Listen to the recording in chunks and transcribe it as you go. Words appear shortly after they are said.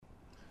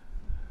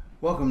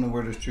Welcome to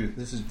Word is Truth.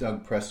 This is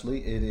Doug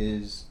Presley. It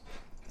is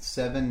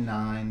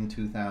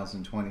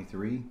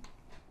 7/9/2023,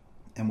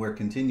 and we're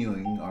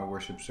continuing our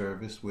worship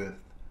service with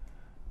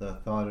the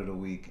Thought of the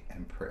Week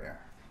and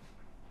prayer.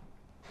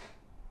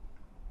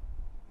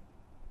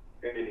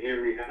 And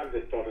here we have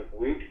the Thought of the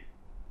Week,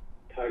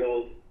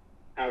 titled,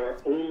 Our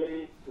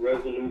Only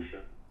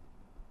Resolution.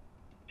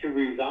 To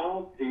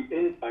resolve the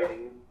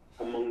infighting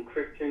among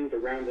Christians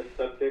around the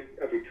subject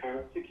of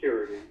eternal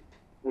security,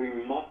 we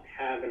must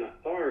have an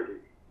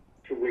authority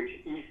to which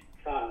each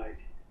side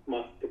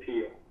must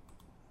appeal.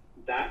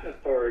 That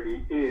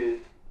authority is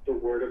the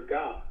Word of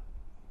God.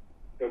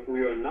 If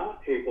we are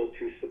not able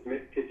to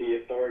submit to the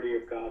authority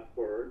of God's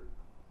Word,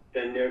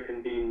 then there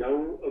can be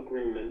no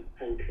agreement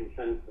and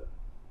consensus.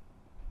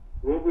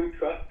 Will we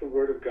trust the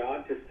Word of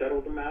God to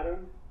settle the matter?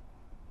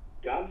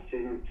 God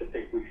seems to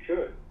think we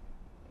should.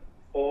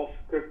 All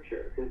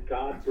Scripture is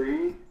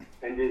God-breathed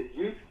and is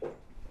useful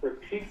for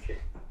teaching,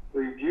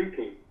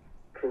 rebuking,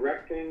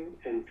 correcting,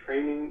 and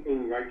training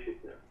in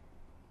righteousness,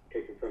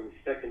 taken from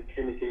 2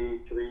 Timothy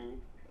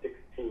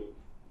 3:16.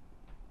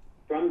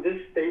 From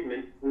this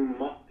statement, we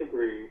must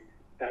agree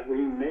that we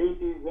may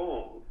be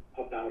wrong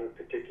about a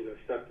particular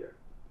subject,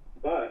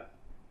 but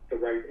the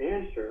right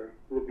answer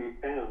will be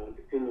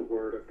found in the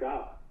Word of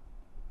God.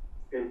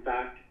 In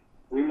fact,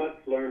 we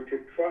must learn to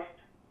trust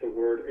the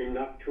Word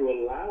enough to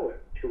allow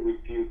it to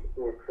rebuke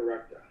or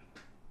correct us.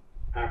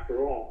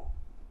 After all,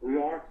 we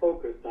are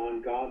focused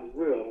on God's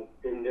will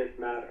in this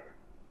matter,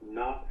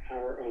 not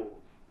our own.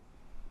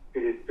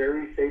 It is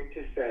very safe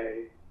to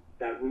say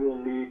that we will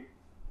need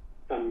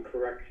some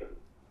correction.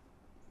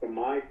 For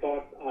my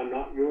thoughts are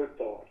not your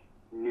thoughts,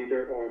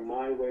 neither are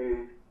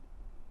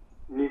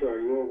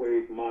your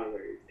ways my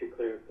ways,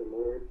 declares the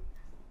Lord.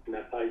 And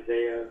that's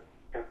Isaiah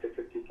chapter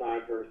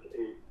 55, verse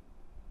 8.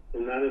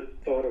 And that is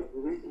Thought of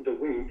the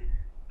Week.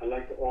 I'd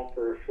like to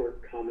offer a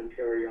short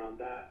commentary on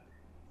that,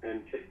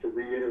 and just to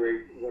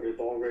reiterate what is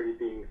already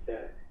being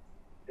said,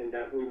 and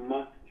that we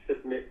must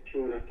submit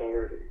to an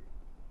authority.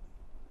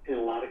 In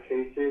a lot of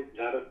cases,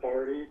 that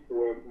authority,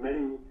 for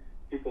many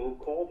people who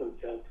call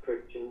themselves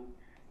Christians,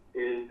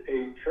 is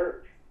a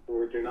church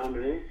or a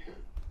denomination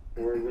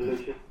or a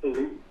religious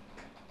belief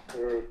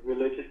or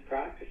religious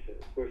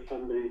practices where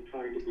somebody's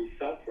trying to be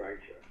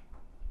self-righteous,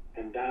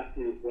 and that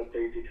is what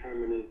they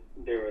determine is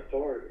their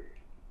authority.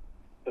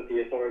 But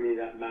the authority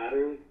that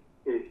matters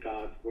is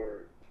God's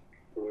Word.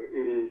 For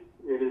it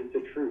is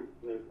the truth.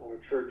 Our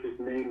church is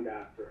named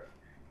after it.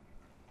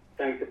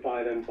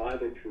 Sanctify them by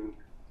the truth.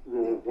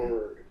 Your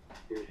Word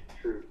is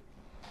truth.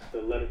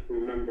 So let us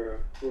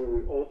remember where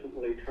we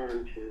ultimately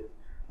turn to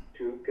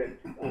get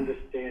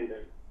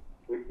understanding,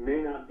 which may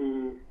not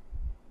be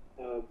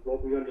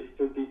what we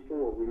understood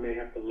before. We may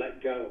have to let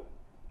go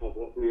of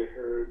what we had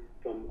heard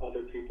from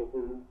other people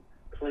who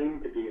claim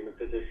to be in a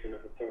position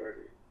of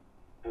authority.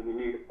 And we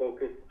need to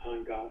focus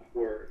on God's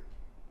Word.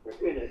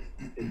 Within it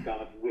is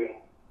God's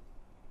will.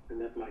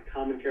 And that's my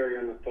commentary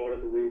on the Thought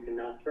of the Week. And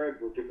now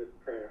Fred will give us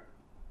prayer.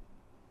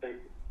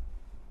 Thank you.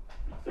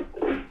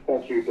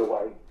 Thank you,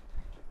 Dwight.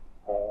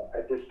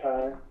 At this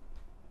time,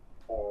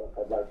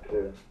 I'd like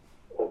to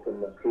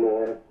open the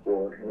floor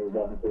for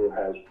anyone who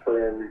has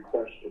prayer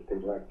requests that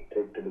they'd like to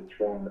take to the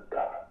throne of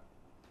God.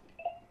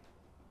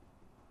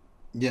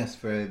 Yes,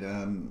 Fred.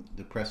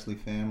 The Presley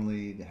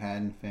family, the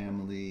Haddon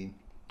family,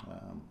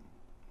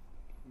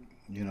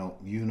 you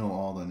know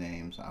all the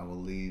names. I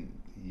will leave.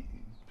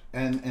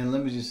 And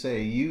let me just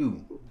say,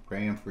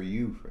 praying for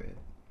you, Fred.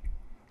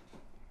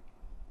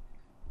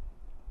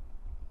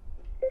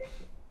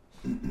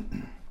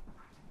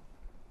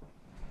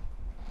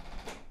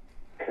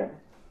 Okay.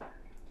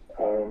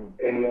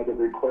 Any other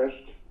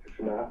requests? If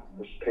not,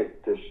 let's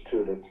take this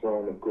to the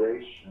throne of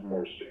grace and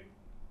mercy.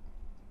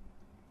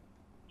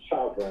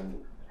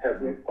 Sovereign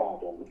Heavenly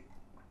Father.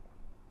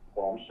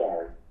 Oh, I'm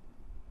sorry.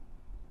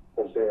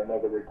 Was there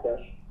another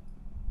request?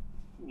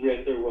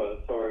 Yes, there was.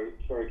 Sorry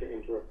to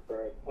interrupt,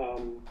 Fred.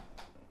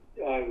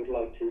 I would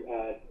like to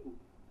add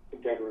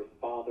Deborah's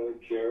father,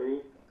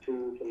 Jerry,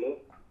 to the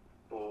list,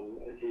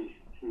 as he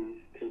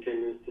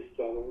continues to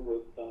struggle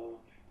with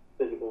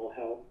physical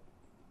health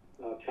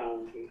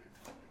challenges.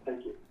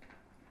 Thank you.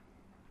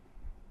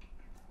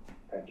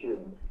 Thank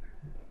you.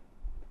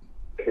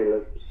 Okay,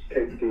 let's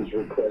take these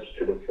requests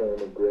to the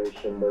throne of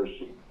grace and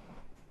mercy.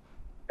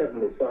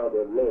 Heavenly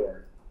Father,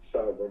 Lord,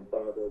 Sovereign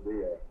Father,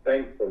 we are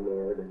thankful,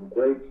 Lord, and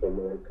grateful,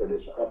 Lord, for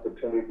this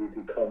opportunity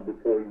to come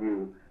before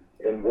you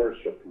in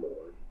worship,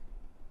 Lord.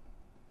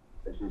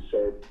 As you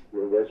said,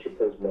 your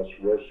worshipers must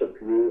worship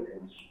you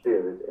in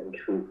spirit and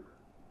truth.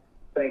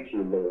 Thank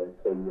you, Lord,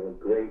 for your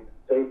great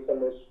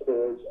faithfulness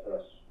towards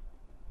us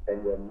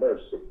and your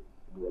mercy,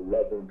 your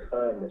loving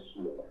kindness,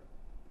 Lord,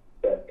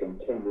 that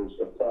continues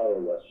to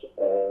follow us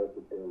all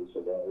the days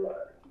of our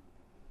life.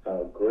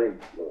 How great,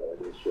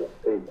 Lord, is your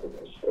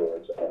faithfulness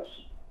towards us.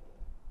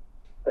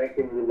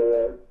 Thanking you,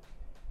 Lord,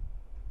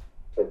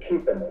 for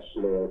keeping us,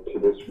 Lord, to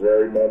this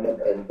very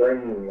moment and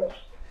bringing us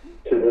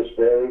to this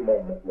very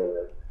moment,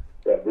 Lord,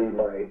 that we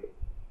might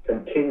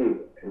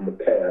continue in the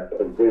path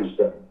of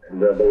wisdom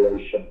and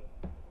revelation.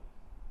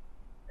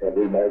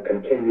 might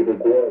continue to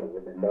grow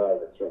in the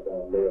knowledge of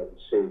our Lord and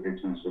Savior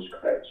Jesus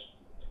Christ,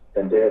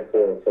 and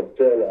therefore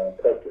fulfill our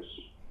purpose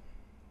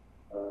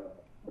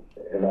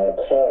and our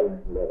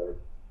calling, Lord,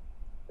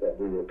 that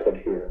we were put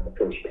here in the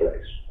first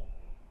place.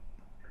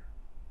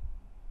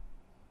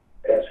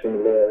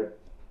 Asking, Lord,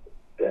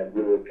 that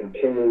you will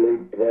continually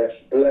bless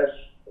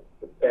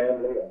the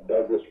family of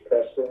Douglas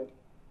Preston,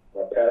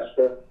 our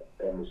pastor,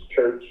 and his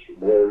church.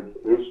 Word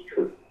is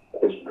true.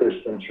 This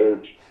Christian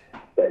church,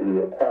 that you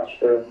will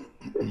prosper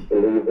its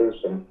believers,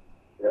 and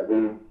that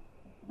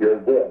your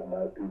will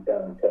might be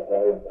done for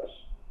all of us.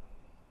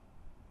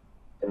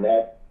 And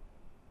that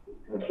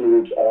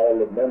includes all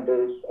the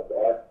members of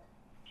our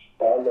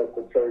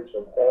local church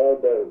and all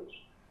those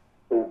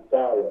who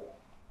follow.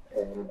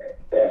 And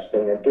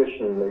asking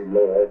additionally,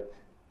 Lord,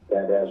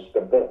 that as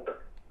the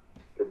book,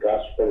 the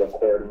Gospel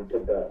According to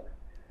Doug,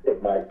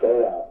 it might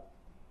go out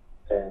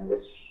and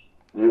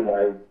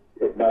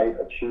it might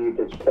achieve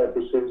its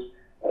purposes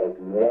of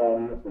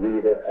one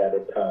reader at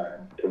a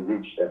time to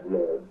reach them,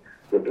 Lord,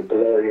 with the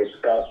glorious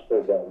gospel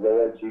of our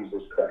Lord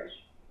Jesus Christ,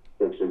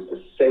 which is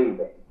the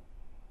saving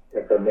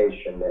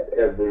information that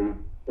every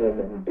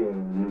human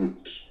being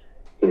needs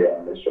here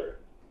on this earth.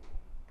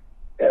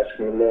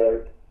 Asking,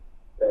 Lord,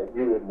 that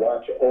you would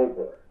watch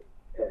over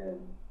and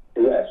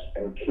bless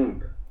and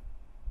keep,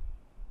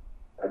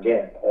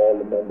 again, all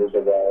the members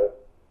of our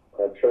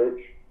church,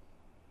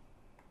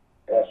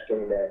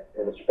 asking that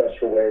in a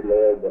special way,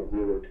 Lord, that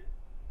you would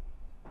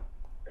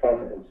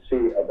come and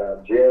see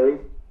about Jerry,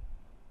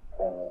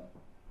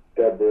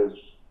 Deborah's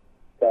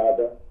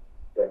father,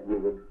 that you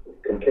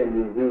would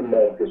continue, you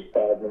know his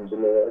problems,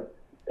 Lord,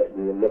 that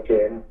you would look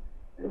in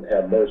and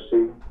have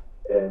mercy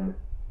and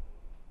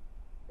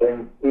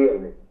bring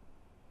healing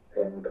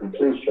and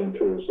completion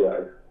to his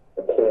life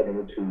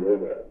according to your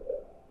will.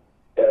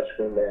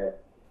 Asking that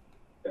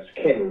as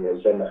Kenny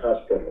is in the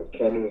hospital,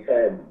 Kenny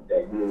Haddon,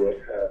 that you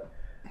would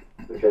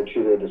have, that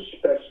you would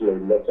especially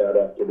look out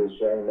after this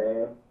young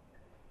man.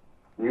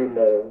 You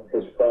know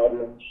his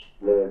problems.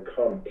 Lord,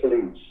 come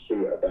please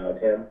see about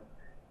him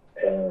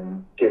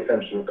and give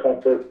him some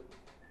comfort,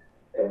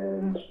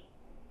 and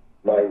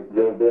might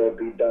your will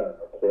be done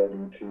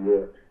according to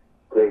your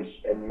grace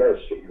and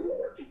mercy,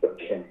 Lord, for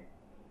Kenny.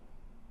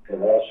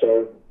 And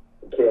also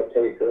the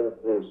caretaker,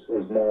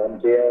 his mom,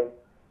 Gail,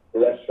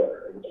 bless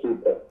her and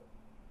keep her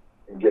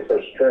and give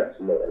her strength,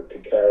 Lord, to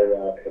carry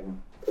out and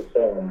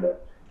perform the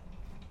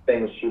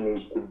things she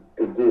needs to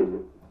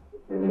do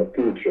in the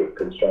future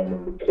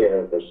concerning the care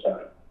of her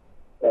son.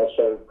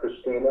 Also,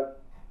 Christina,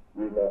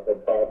 you know her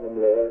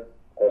problem, Lord.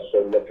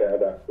 Also look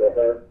out after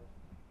her.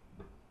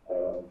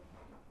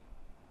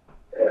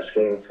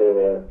 Asking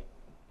for a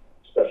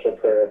special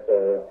prayer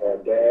for our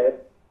dad.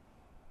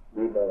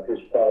 You know his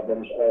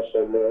problems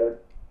also, Lord.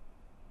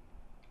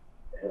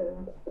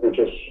 And we're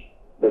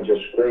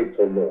just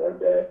grateful, Lord,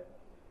 that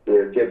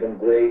we're given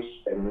grace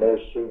and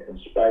mercy in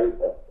spite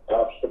of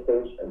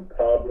obstacles and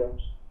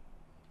problems,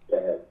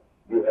 that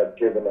you have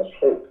given us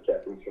hope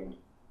that we can,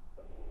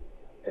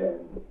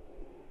 and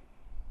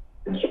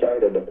in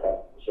spite of the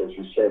problems, as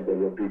you said, there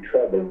will be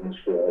trouble in this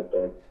world,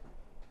 but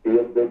be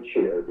of good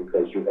cheer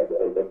because you have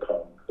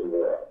overcome the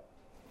world.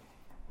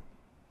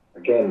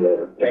 Again,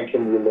 Lord,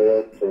 thanking you,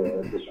 Lord,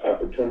 for this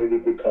opportunity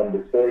to come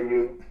before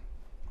you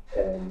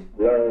and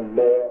learn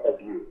more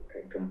of you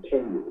and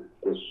continue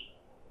this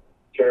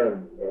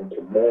journey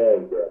into more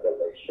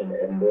revelation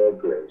and more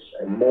grace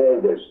and more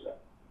wisdom.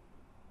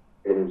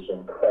 It is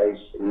in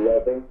Christ's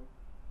loving,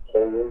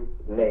 holy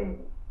name,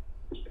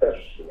 his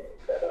precious name,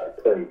 that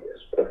I pray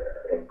this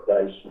prayer. In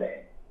Christ's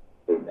name,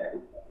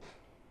 amen.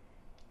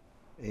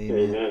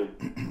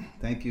 Amen.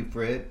 Thank you,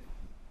 Fred.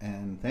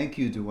 And thank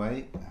you,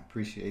 Dwight. I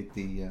appreciate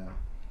the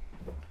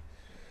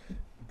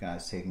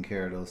guys taking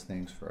care of those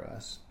things for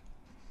us.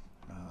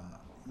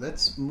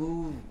 Let's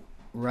move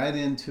right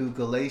into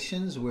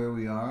Galatians, where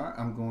we are.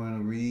 I'm going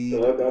to read.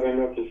 So I don't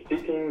know if you're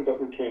speaking, but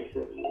we can't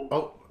hear you.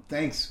 Oh,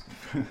 thanks.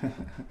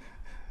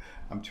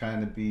 I'm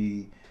trying to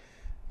be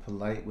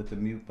polite with the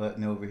mute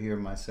button over here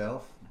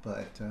myself,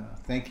 but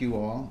thank you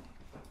all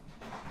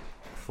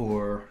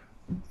for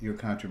your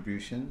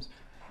contributions.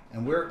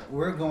 And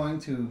we're going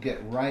to get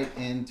right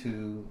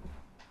into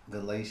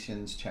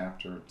Galatians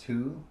chapter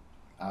 2.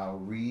 I'll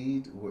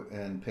read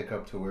and pick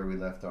up to where we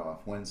left off.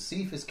 When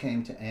Cephas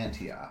came to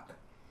Antioch,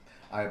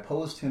 I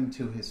opposed him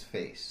to his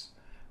face,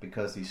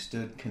 because he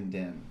stood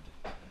condemned.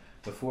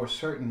 Before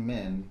certain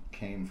men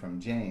came from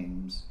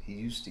James, he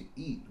used to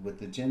eat with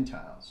the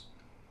Gentiles.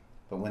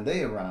 But when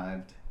they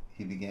arrived,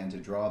 he began to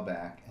draw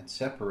back and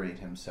separate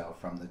himself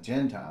from the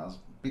Gentiles,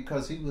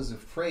 because he was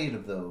afraid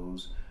of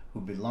those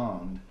who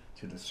belonged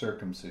to the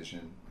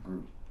circumcision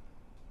group.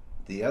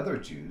 The other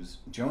Jews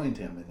joined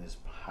him in his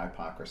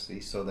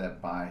hypocrisy, so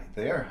that by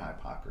their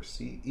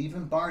hypocrisy,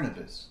 even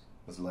Barnabas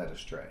was led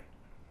astray.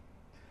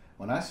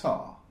 When I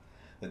saw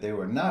that they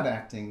were not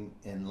acting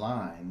in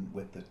line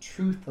with the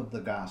truth of the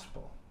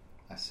gospel,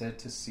 I said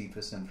to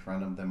Cephas in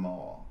front of them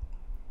all,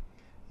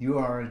 "You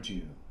are a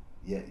Jew,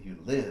 yet you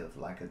live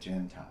like a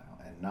Gentile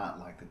and not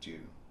like a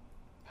Jew.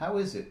 How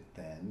is it,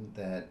 then,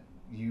 that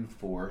you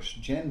force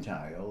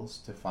Gentiles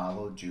to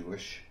follow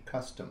Jewish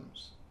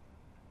customs.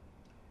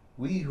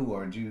 We who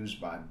are Jews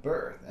by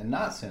birth and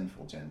not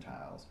sinful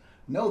Gentiles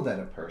know that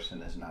a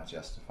person is not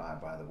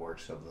justified by the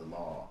works of the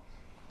law,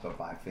 but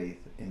by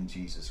faith in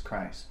Jesus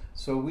Christ.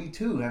 So we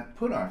too have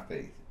put our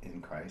faith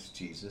in Christ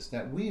Jesus,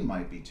 that we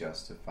might be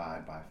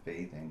justified by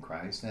faith in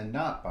Christ and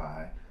not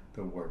by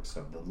the works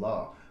of the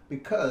law.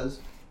 Because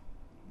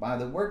by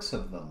the works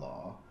of the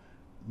law,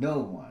 no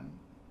one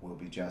will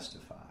be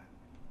justified.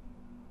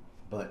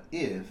 But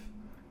if,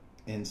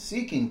 in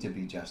seeking to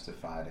be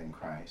justified in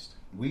Christ,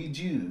 we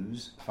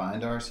Jews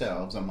find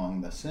ourselves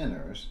among the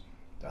sinners,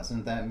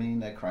 doesn't that mean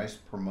that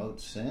Christ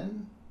promotes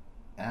sin?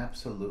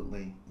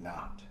 Absolutely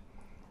not.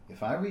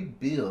 If I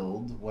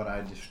rebuild what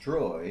I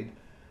destroyed,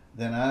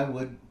 then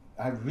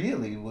I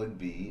really would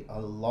be a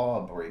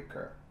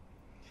lawbreaker.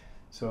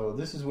 So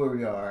this is where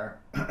we are.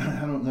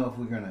 I don't know if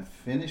we're going to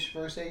finish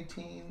verse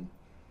 18,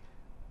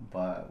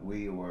 but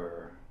we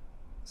were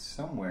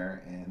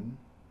somewhere in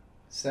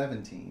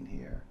 17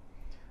 here.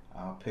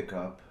 I'll pick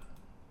up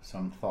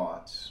some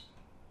thoughts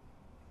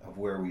of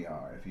where we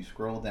are. If you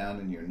scroll down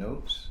in your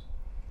notes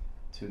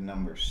to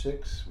number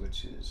 6,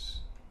 which is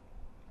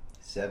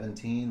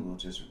 17, we'll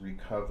just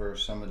recover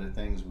some of the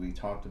things we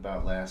talked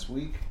about last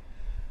week.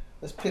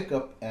 Let's pick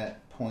up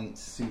at point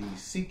C,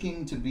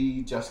 seeking to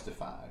be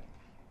justified.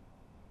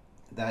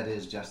 That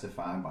is,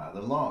 justified by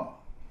the law.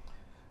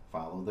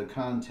 Follow the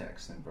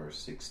context in verse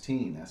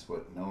 16. That's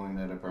what knowing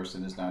that a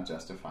person is not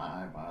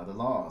justified by the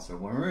law. So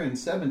when we're in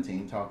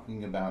 17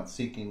 talking about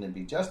seeking to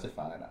be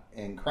justified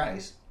in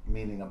Christ,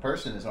 meaning a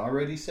person is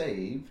already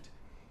saved,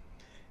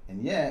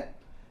 and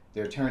yet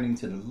they're turning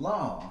to the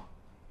law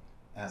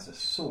as a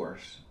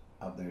source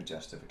of their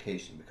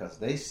justification because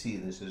they see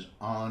this as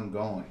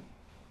ongoing.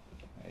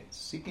 Right?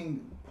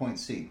 Seeking, point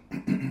C,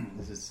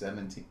 this is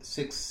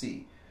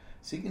 6C.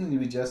 Seeking to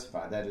be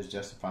justified, that is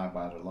justified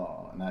by the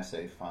law. And I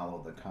say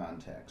follow the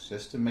context,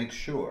 just to make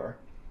sure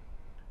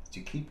that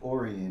you keep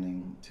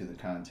orienting to the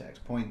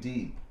context. Point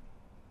D,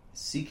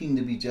 seeking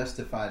to be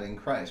justified in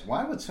Christ.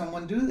 Why would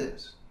someone do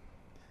this?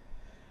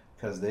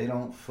 Because they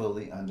don't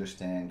fully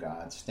understand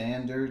God's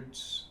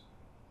standards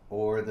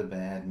or the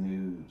bad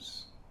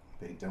news.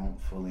 They don't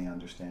fully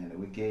understand it.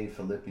 We read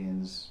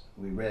Philippians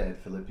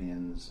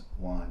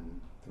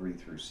 1, 3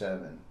 through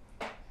 7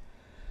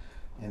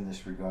 in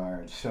this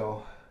regard.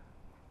 So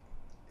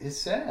it's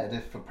sad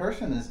if a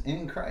person is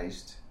in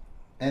Christ,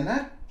 and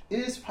that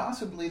is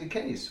possibly the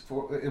case.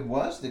 It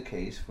was the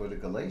case for the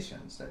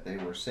Galatians, that they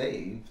were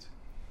saved,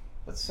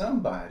 but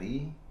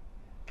somebody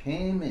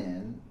came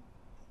in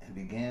and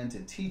began to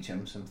teach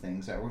them some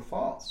things that were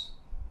false.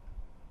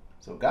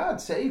 So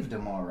God saved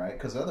them all right,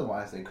 because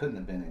otherwise they couldn't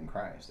have been in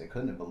Christ. They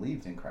couldn't have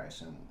believed in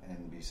Christ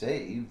and be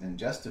saved and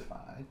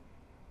justified.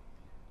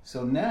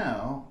 So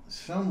now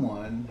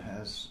someone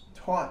has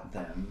taught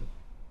them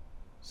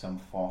some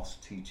false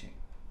teaching.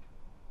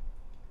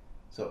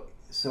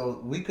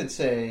 So we could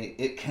say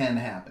it can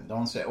happen.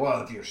 Don't say,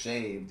 well, if you're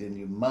saved, then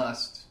you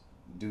must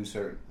do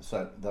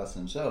thus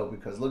and so,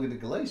 because look at the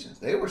Galatians.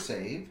 They were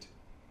saved,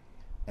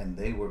 and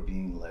they were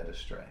being led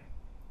astray.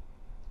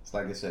 It's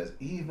like it says,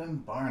 even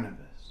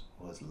Barnabas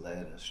was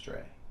led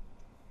astray.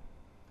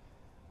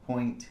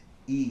 Point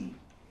E.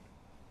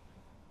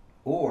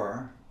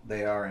 Or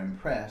they are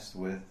impressed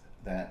with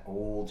that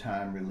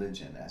old-time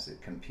religion as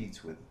it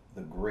competes with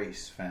the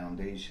grace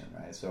foundation,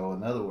 right? So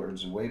in other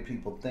words, the way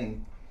people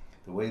think,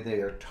 the way they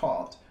are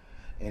taught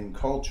in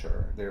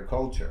culture, their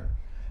culture,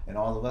 and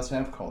all of us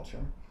have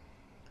culture,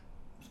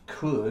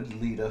 could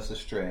lead us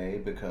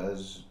astray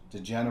because the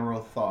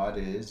general thought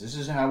is, this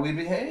is how we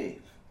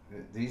behave.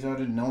 These are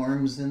the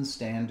norms and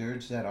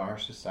standards that our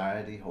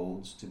society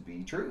holds to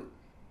be true.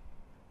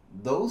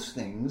 Those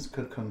things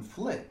could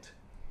conflict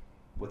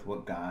with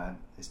what God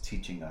is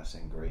teaching us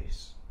in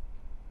grace.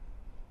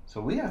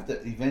 So we have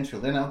to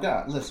eventually, now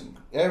God, listen,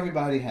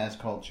 everybody has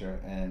culture,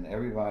 and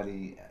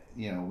everybody,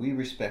 we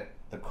respect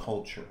the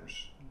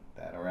cultures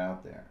that are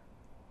out there.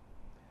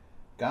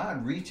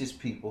 God reaches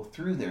people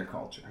through their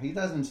culture. He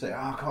doesn't say,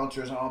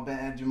 culture is all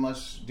bad, you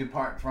must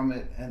depart from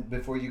it and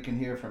before you can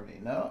hear from me.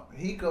 No,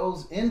 he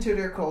goes into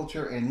their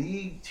culture and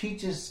he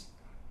teaches,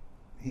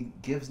 he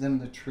gives them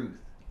the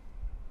truth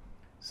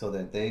so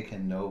that they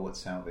can know what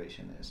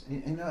salvation is.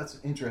 It's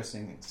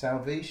interesting.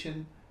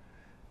 Salvation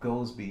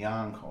goes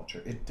beyond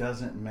culture. It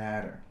doesn't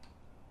matter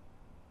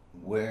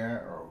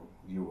where or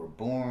you were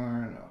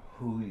born or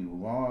who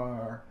you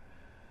are,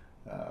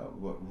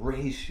 what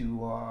race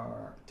you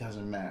are. It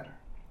doesn't matter.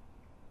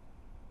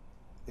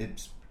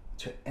 It's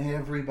to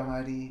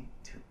everybody,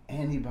 to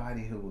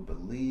anybody who would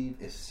believe.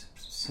 It's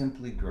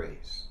simply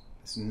grace.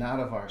 It's not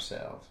of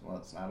ourselves. Well,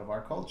 it's not of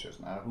our culture. It's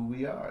not who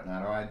we are.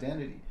 Not our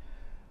identity.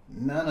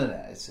 None of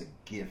that. It's a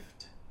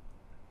gift.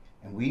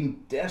 And we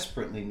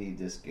desperately need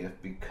this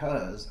gift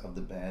because of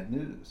the bad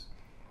news.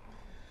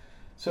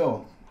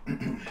 So,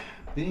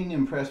 being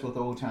impressed with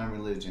old-time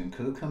religion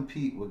could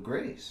compete with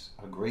grace,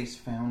 a grace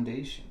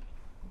foundation.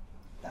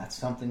 That's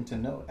something to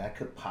note. That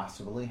could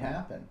possibly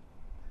happen.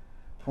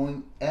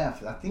 Point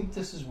F, I think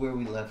this is where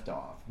we left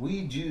off.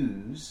 We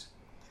Jews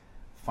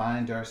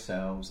find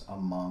ourselves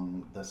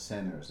among the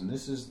sinners. And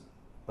this is,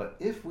 but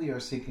if we are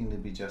seeking to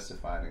be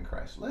justified in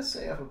Christ, let's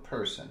say if a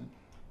person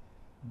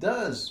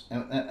does,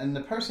 and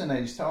the person that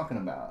he's talking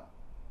about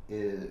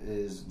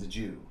is the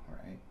Jew,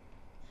 right?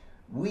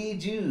 We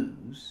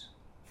Jews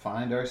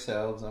find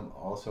ourselves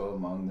also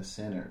among the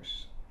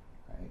sinners,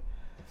 right?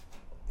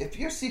 If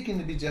you're seeking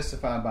to be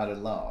justified by the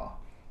law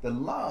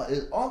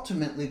is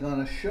ultimately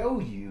going to show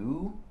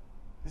you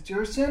that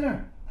you're a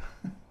sinner.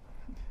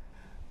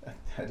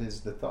 That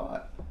is the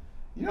thought.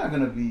 You're not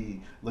going to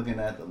be looking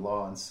at the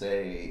law and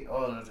say,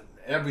 oh,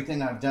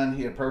 everything I've done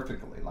here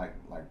perfectly, like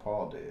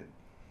Paul did.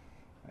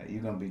 Right?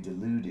 You're going to be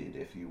deluded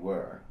if you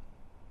were.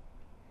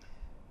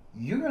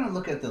 You're going to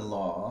look at the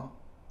law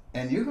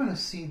and you're going to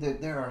see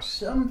that there are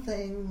some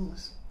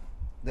things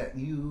that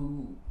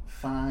you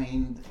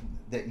find,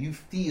 that you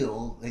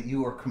feel that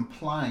you are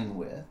complying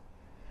with,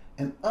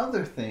 and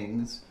other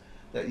things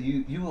that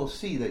you will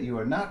see that you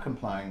are not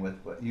complying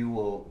with, but you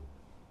will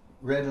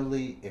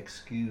readily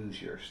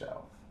excuse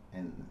yourself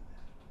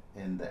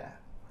in that.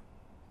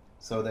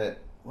 So that,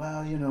 well,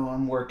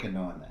 I'm working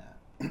on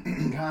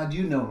that. God,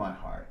 you know my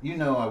heart. You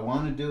know I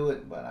want to do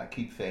it, but I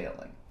keep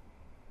failing.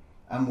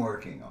 I'm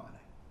working on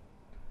it.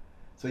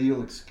 So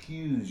you'll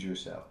excuse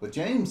yourself. But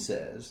James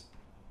says,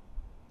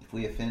 if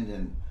we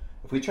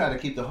try to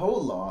keep the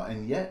whole law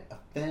and yet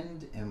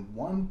offend in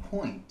one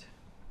point,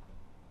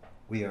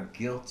 we are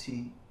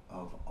guilty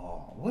of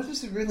all. What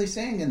is it really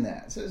saying in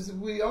that? It says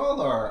we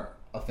all are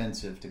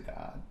offensive to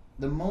God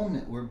the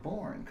moment we're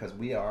born, because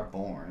we are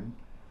born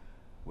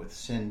with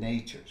sin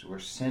natures. We're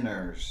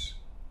sinners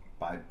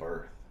by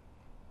birth.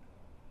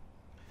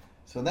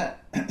 So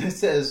that it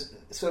says,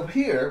 so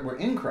here we're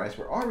in Christ,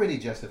 we're already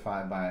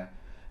justified by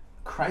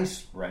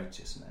Christ's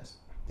righteousness.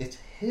 It's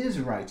his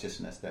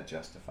righteousness that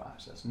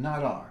justifies us,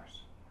 not ours.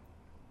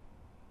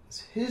 It's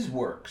his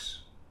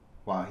works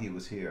while he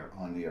was here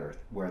on the earth,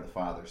 where the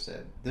Father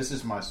said, this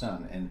is my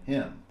Son, in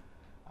him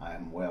I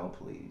am well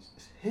pleased.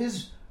 It's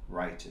his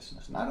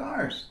righteousness, not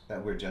ours,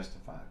 that we're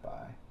justified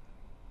by.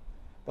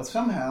 But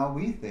somehow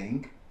we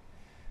think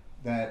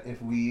that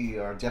if we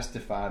are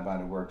justified by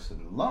the works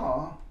of the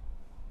law,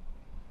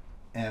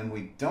 and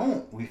we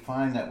don't, we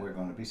find that we're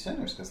going to be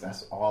sinners, because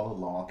that's all the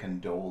law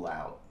can dole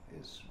out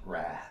is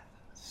wrath,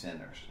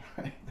 sinners,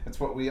 right? That's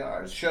what we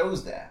are. It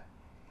shows that.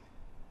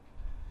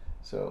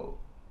 So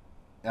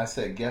I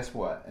said, guess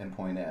what? In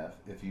point F,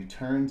 if you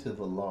turn to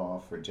the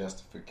law for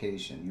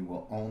justification, you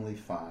will only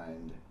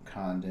find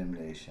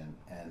condemnation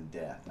and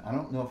death. I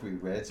don't know if we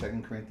read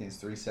 2 Corinthians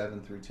 3,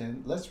 7 through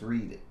 10. Let's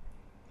read it.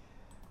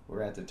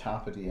 We're at the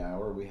top of the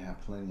hour. We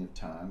have plenty of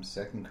time.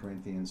 2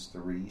 Corinthians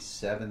 3,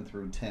 7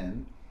 through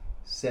 10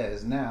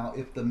 says, now,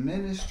 if the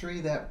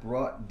ministry that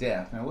brought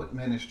death, now what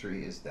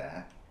ministry is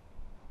that?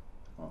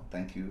 Well,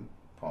 thank you,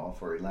 Paul,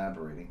 for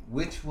elaborating.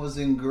 Which was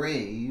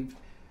engraved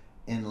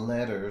in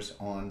letters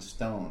on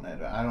stone.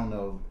 I don't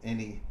know of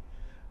any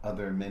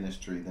other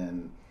ministry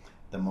than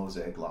the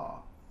Mosaic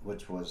Law,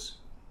 which was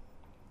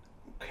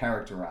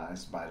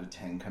characterized by the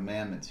Ten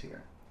Commandments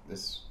here.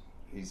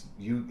 He's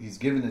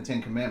given the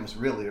Ten Commandments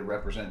really to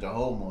represent the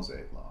whole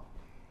Mosaic Law.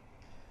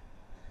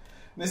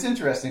 And it's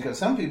interesting because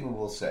some people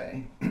will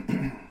say,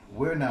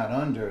 we're not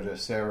under the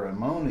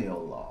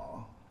ceremonial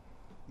law,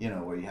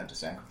 where you have to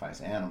sacrifice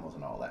animals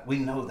and all that. We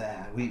know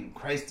that.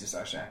 Christ is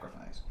our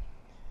sacrifice.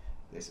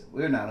 They said,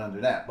 we're not under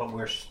that, but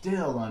we're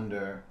still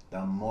under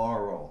the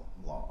moral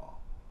law.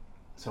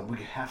 So we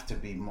have to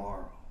be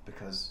moral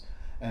because,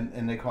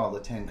 and they call the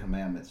Ten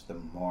Commandments the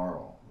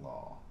moral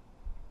law.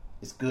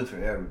 It's good for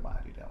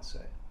everybody, they'll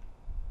say.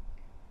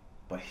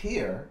 But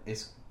here,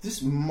 it's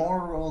this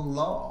moral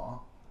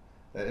law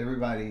that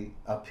everybody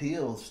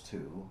appeals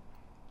to,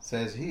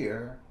 says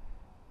here,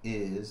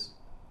 is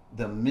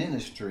the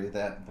ministry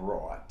that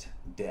brought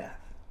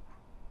death,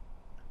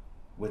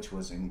 which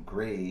was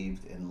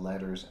engraved in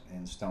letters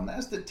in stone.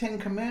 That's the Ten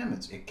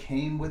Commandments. It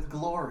came with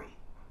glory,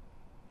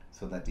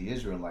 so that the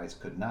Israelites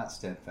could not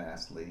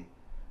steadily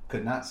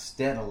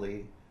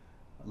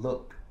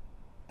look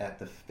at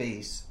the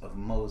face of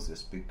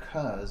Moses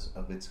because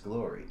of its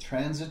glory.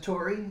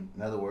 Transitory,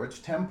 in other words,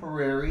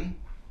 temporary.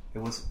 It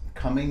was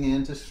coming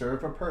in to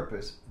serve a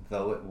purpose,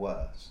 though it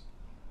was.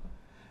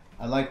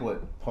 I like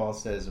what Paul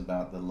says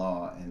about the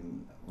law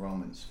in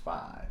Romans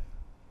 5.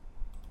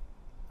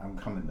 I'm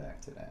coming back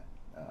to that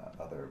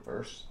other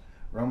verse.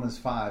 Romans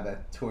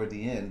 5, toward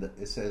the end,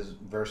 it says,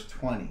 verse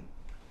 20,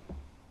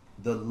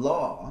 the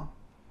law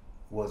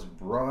was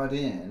brought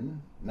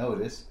in,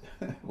 notice,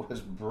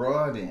 was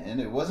brought in,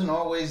 it wasn't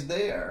always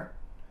there,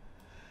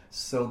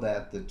 so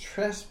that the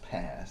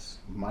trespass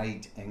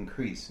might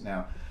increase.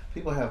 Now,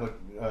 people have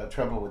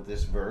trouble with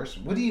this verse.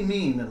 What do you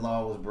mean the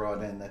law was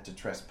brought in that the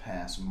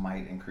trespass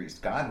might increase?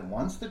 God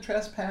wants the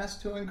trespass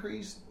to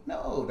increase?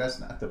 No, that's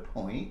not the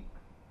point.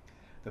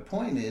 The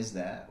point is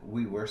that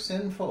we were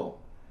sinful.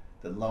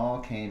 The law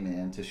came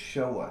in to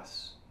show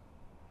us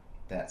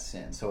that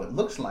sin. So it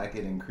looks like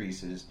it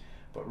increases,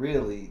 but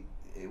really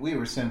we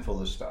were sinful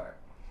to start.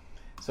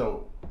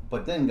 So,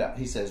 but then God,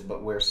 he says,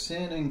 but where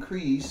sin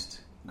increased,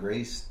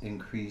 grace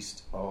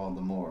increased all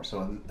the more.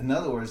 So in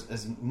other words,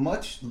 as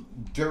much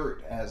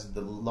dirt as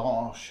the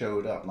law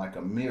showed up like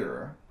a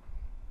mirror,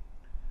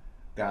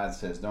 God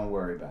says, don't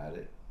worry about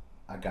it.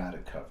 I got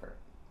it covered.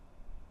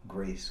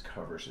 Grace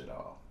covers it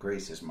all.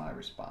 Grace is my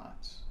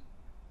response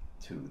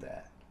to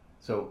that.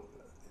 So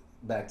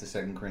back to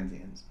 2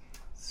 Corinthians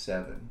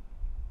 7.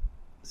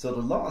 So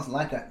the law is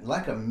like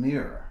a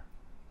mirror.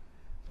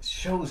 It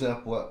shows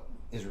up what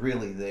is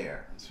really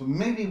there. So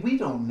maybe we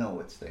don't know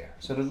it's there.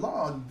 So the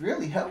law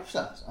really helps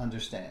us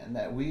understand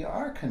that we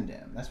are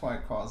condemned. That's why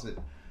it calls it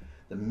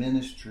the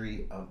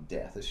ministry of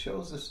death. It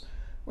shows us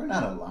we're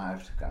not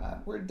alive to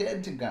God. We're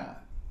dead to God.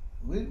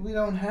 We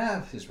don't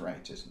have his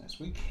righteousness.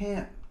 We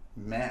can't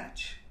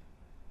match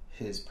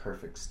his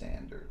perfect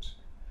standards.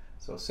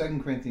 So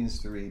 2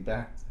 Corinthians 3,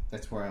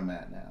 that's where I'm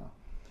at now.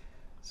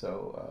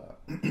 So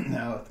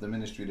now if the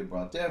ministry that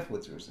brought death,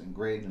 which was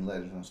engraved in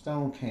letters on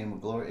stone, came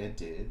with glory, it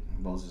did.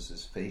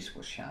 Moses' face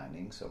was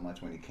shining so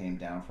much when he came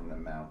down from the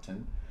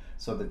mountain,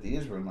 so that the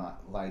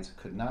Israelites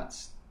could not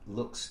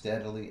look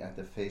steadily at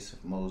the face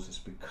of Moses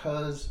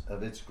because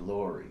of its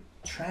glory.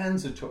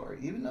 Transitory,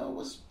 even though it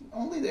was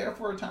only there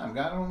for a time.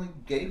 God only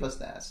gave us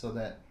that so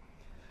that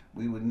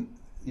we wouldn't,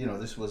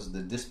 this was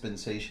the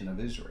dispensation of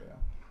Israel.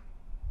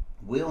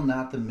 Will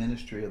not the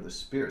ministry of the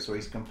Spirit. So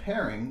he's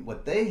comparing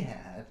what they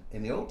had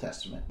in the Old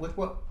Testament with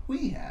what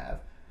we have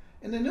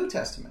in the New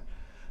Testament.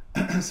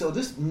 So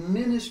this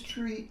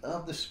ministry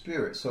of the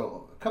Spirit.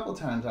 So a couple of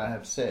times I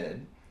have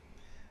said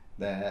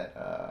that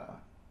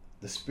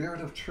the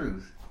Spirit of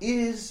truth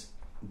is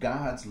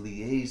God's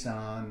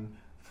liaison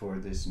for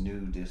this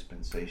new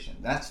dispensation.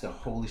 That's the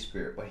Holy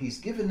Spirit. But he's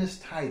given this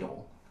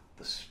title,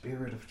 the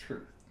Spirit of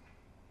truth.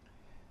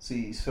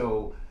 See,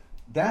 so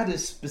that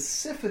is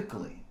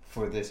specifically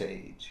for this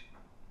age.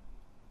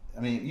 I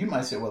mean, you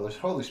might say, well, the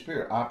Holy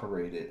Spirit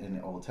operated in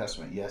the Old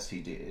Testament. Yes, he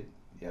did.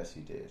 Yes,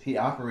 he did. He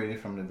operated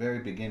from the very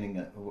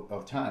beginning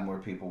of time where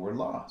people were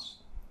lost.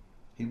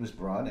 He was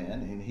brought in,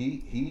 and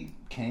he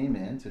came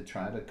in to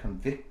try to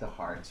convict the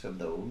hearts of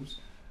those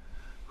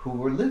who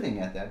were living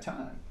at that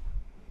time.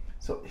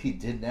 So he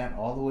did that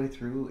all the way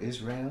through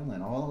Israel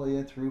and all the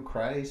way through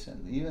Christ,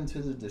 and even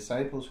to the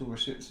disciples who were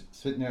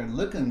sitting there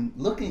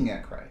looking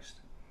at Christ.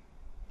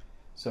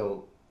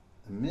 So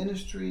the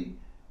ministry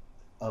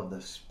of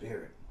the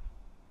Spirit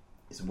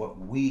is what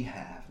we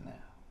have now.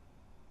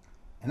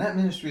 And that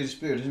ministry of the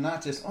Spirit is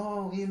not just,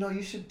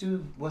 you should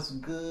do what's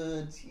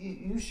good.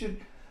 You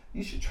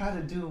should try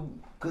to do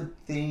good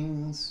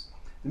things.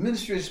 The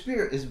ministry of the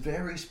Spirit is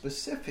very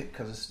specific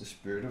because it's the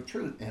Spirit of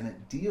truth. And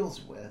it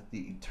deals with the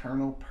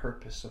eternal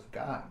purpose of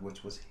God,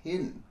 which was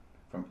hidden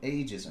from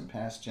ages and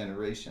past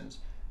generations.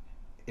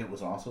 It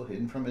was also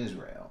hidden from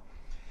Israel.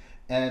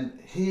 And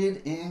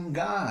hid in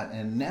God.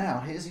 And now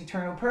his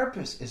eternal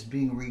purpose is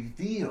being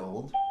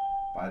revealed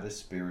by the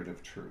Spirit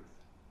of truth.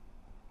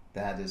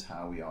 That is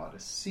how we ought to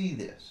see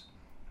this.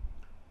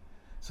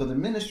 So the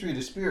ministry of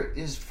the Spirit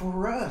is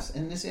for us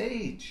in this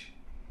age.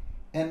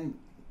 And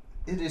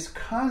it is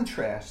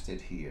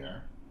contrasted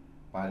here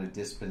by the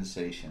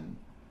dispensation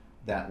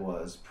that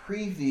was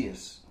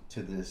previous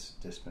to this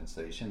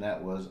dispensation,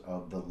 that was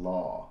of the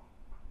law.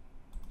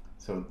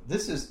 So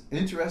this is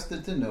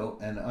interesting to note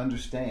and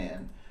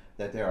understand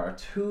that there are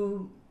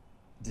two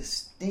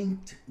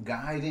distinct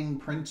guiding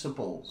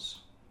principles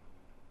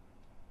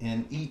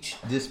in each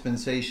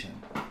dispensation.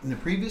 In the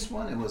previous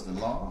one, it was the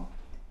law.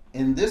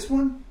 In this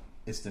one,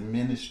 it's the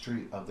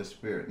ministry of the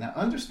Spirit. Now,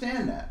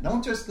 understand that.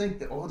 Don't just think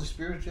that, the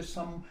Spirit is just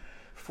some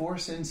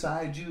force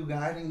inside you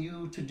guiding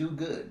you to do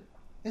good.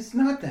 It's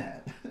not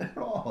that at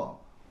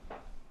all.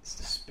 It's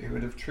the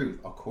Spirit of truth,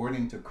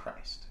 according to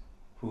Christ,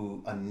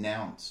 who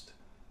announced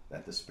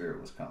that the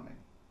Spirit was coming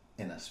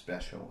in a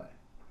special way.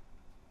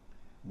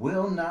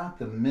 Will not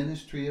the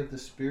ministry of the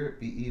Spirit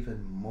be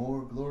even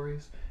more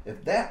glorious?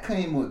 If that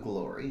came with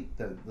glory,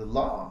 the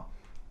law,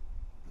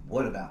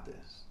 what about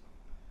this?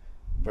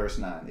 Verse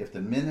 9, if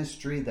the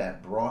ministry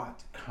that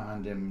brought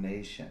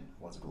condemnation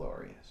was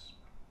glorious,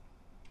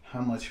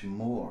 how much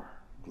more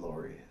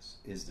glorious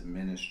is the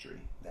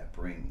ministry that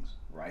brings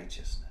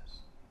righteousness?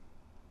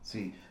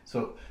 See,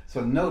 so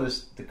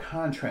notice the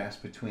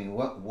contrast between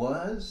what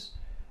was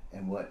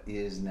and what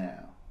is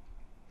now.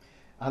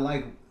 I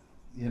like,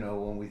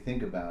 when we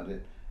think about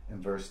it,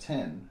 in verse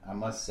 10, I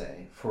must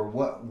say, for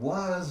what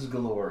was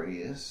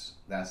glorious,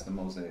 that's the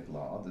Mosaic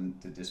law,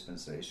 the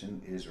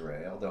dispensation,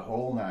 Israel, the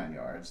whole 9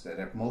 yards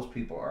that most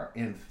people are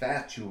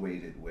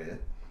infatuated with,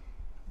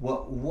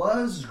 what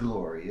was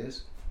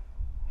glorious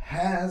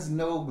has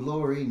no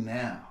glory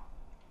now.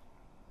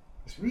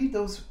 Let's read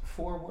those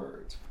 4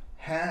 words.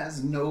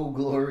 Has no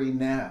glory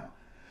now.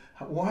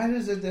 Why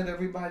is it that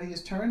everybody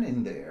is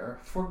turning there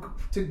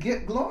to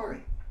get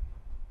glory?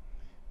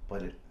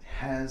 But it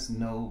has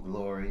no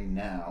glory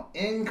now.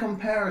 In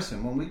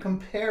comparison, when we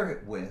compare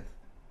it with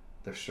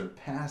the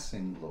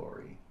surpassing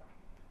glory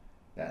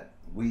that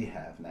we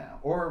have now.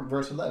 Or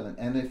verse 11,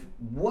 and if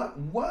what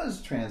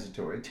was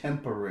transitory,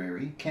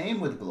 temporary, came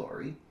with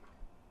glory,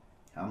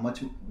 How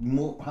much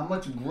more, how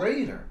much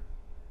greater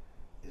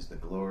is the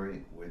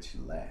glory which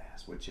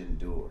lasts, which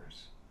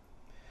endures.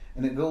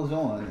 And it goes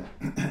on.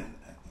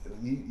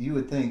 You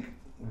would think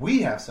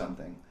we have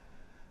something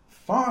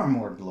far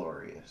more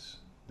glorious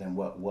than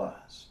what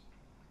was.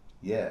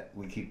 Yet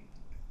we keep,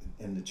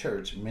 in the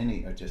church,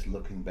 many are just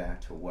looking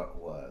back to what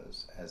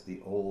was as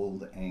the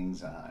old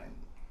anxiety.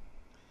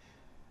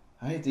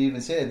 I hate to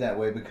even say it that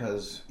way,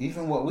 because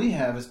even what we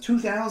have is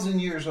 2,000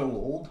 years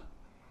old,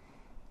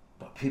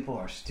 but people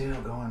are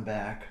still going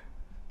back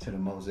to the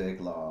Mosaic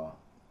Law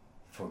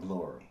for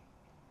glory.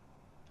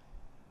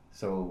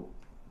 So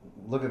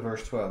look at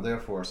verse 12.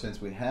 Therefore, since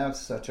we have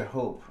such a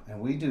hope, and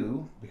we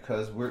do,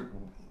 because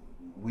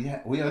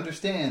we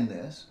understand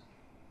this,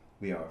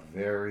 we are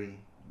very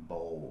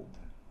bold.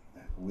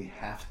 We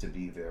have to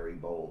be very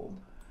bold,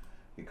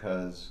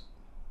 because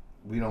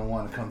we don't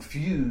want to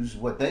confuse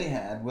what they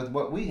had with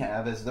what we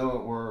have as though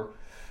it were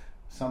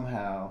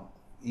somehow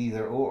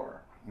either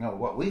or. No,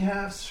 what we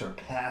have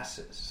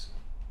surpasses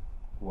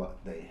what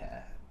they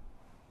had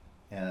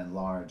in a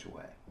large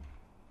way.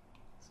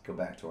 Let's go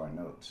back to our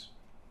notes.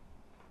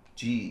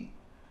 G.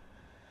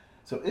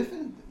 So if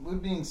we're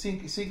being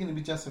seeking to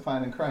be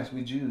justified in Christ,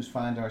 we Jews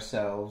find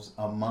ourselves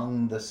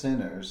among the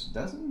sinners,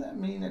 doesn't that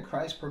mean that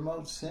Christ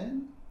promotes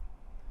sin?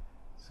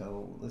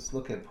 So let's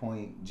look at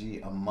point G,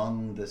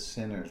 among the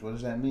sinners. What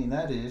does that mean?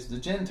 That is the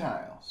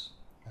Gentiles.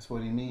 That's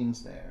what he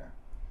means there.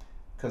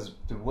 Because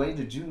the way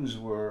the Jews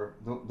were,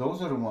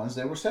 those are the ones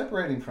they were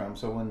separating from.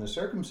 So when the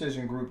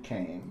circumcision group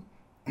came,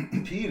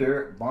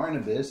 Peter,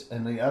 Barnabas,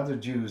 and the other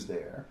Jews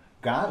there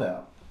got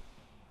up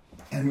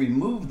and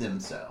removed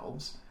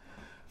themselves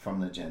from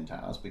the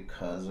Gentiles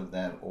because of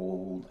that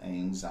old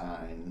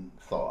anxiety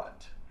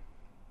thought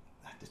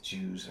that the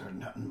Jews are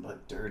nothing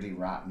but dirty,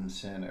 rotten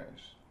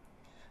sinners.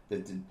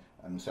 That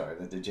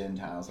the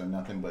Gentiles are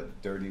nothing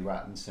but dirty,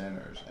 rotten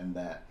sinners, and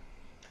that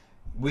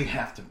we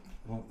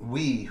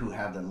who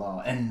have the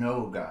law and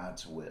know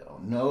God's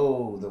will,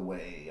 know the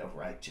way of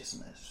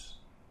righteousness,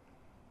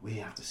 we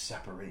have to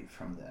separate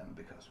from them,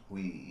 because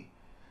we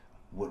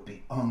would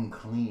be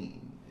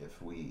unclean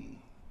if we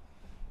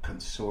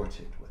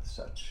consorted with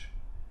such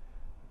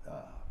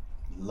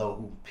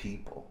low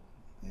people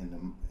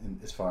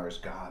as far as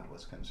God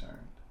was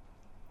concerned.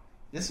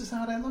 This is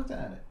how they looked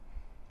at it.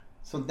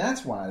 So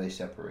that's why they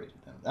separated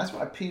them. That's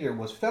why Peter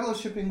was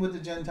fellowshipping with the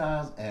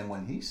Gentiles, and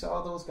when he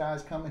saw those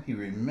guys coming, he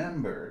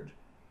remembered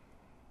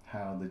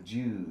how the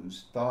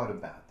Jews thought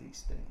about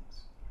these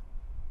things.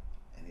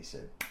 And he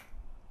said,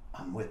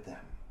 I'm with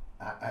them.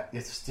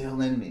 It's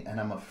still in me,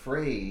 and I'm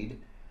afraid.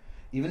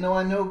 Even though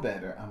I know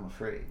better, I'm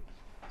afraid.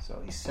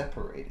 So he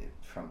separated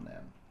from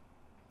them.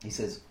 He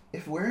says,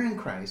 if we're in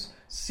Christ,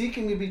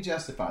 seeking to be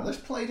justified. Let's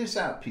play this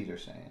out,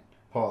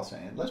 Paul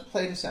saying, let's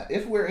play this out.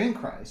 If we're in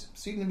Christ,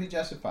 seeking to be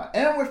justified,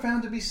 and we're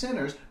found to be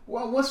sinners,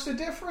 well, what's the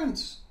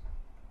difference?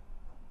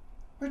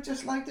 We're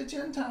just like the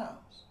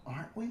Gentiles,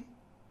 aren't we?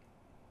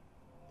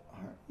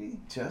 Aren't we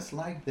just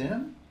like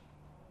them?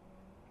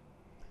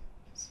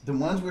 The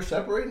ones we're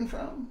separating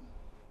from?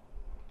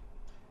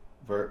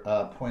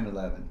 Point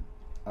 11.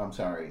 I'm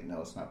sorry, no,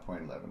 it's not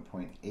point 11.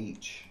 Point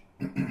H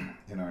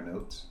in our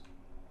notes.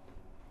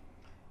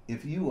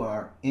 If you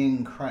are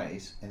in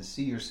Christ and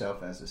see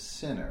yourself as a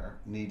sinner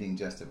needing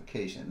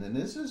justification, then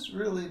this is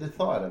really the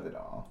thought of it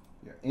all.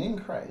 You're in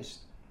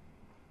Christ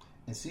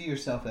and see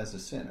yourself as a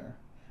sinner.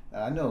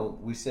 Now, I know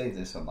we say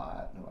this a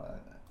lot.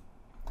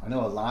 I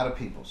know a lot of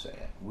people say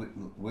it.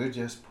 We're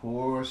just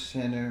poor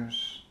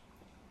sinners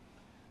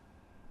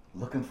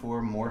looking for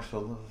a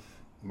morsel of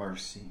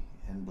mercy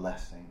and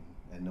blessing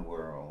in the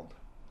world.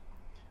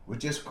 We're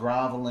just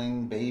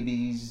groveling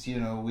babies,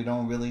 we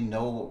don't really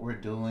know what we're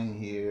doing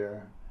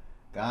here.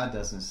 God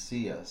doesn't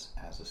see us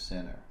as a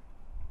sinner.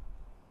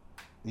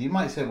 You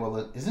might say,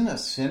 well, isn't a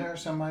sinner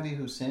somebody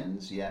who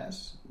sins?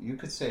 Yes, you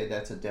could say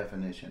that's a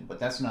definition, but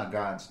that's not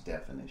God's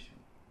definition.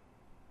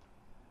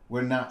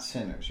 We're not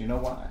sinners. You know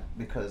why?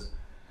 Because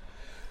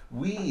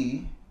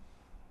we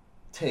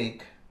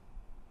take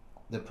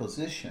the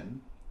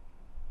position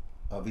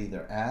of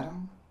either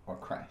Adam or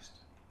Christ.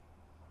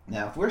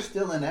 Now, if we're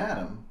still in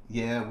Adam,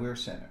 yeah, we're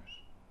sinners.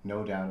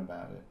 No doubt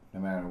about it. No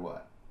matter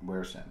what,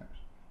 we're sinners.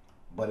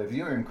 But if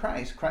you're in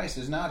Christ, Christ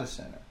is not a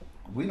sinner.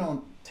 We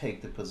don't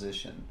take the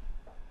position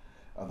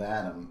of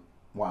Adam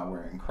while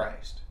we're in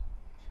Christ.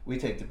 We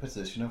take the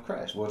position of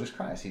Christ. What is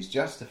Christ? He's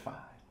justified.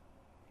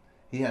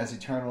 He has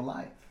eternal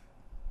life.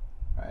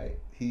 Right?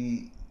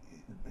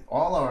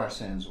 All of our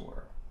sins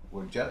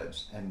were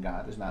judged, and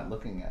God is not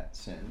looking at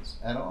sins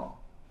at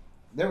all.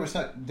 They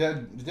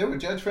were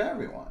judged for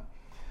everyone.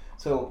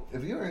 So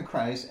if you're in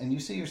Christ and you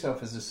see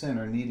yourself as a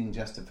sinner needing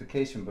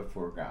justification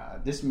before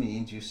God, this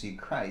means you see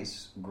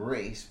Christ's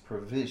grace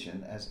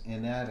provision as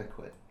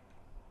inadequate.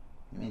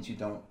 It means you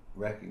don't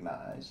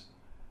recognize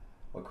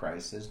what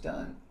Christ has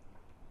done.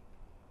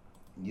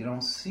 You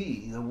don't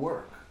see the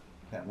work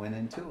that went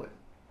into it.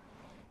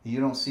 You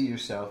don't see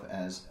yourself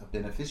as a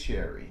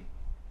beneficiary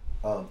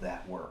of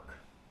that work.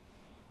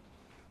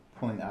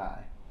 Point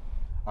I.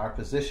 our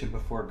position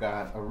before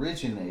God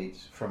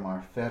originates from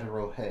our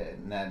federal head,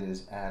 and that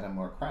is Adam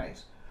or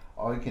Christ.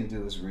 All you can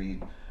do is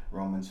read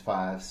Romans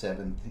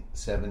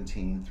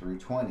 5:17 through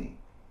 20.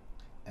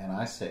 And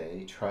I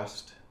say,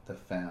 trust the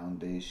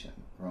foundation.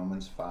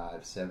 Romans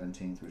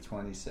 5:17 through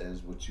 20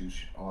 says, which you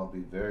should all be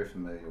very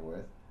familiar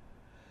with.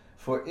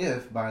 For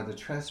if by the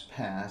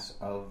trespass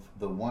of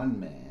the one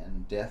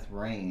man death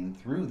reigned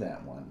through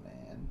that one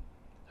man,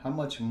 how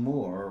much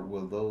more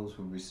will those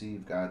who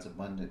receive God's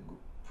abundant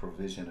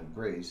provision of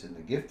grace and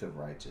the gift of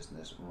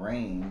righteousness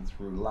reign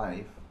through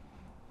life,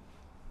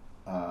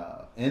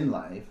 in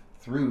life,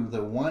 through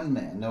the one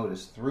man,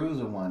 notice, through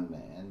the one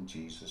man,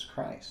 Jesus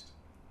Christ.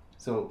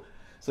 So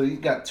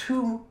you've got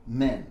two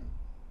men,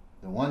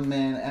 the one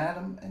man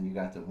Adam, and you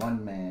got the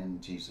one man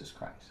Jesus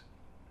Christ.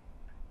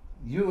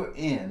 You're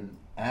in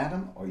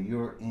Adam or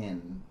you're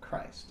in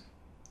Christ.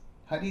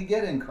 How do you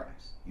get in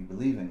Christ? You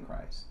believe in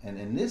Christ. And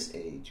in this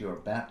age, you are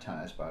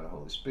baptized by the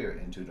Holy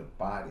Spirit into the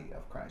body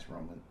of Christ.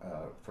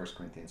 1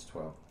 Corinthians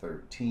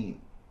 12:13.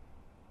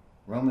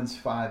 Romans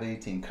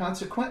 5:18.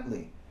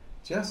 Consequently,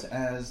 just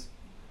as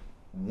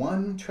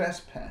one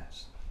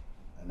trespass,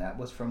 and that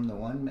was from the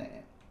one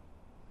man,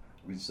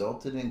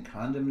 resulted in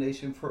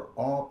condemnation for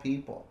all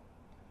people,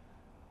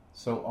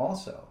 so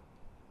also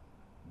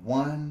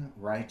one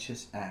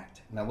righteous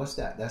act. Now what's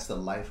that? That's the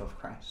life of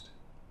Christ.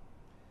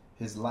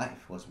 His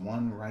life was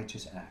one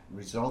righteous act,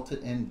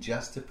 resulted in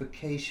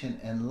justification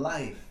and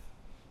life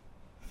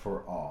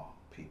for all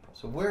people.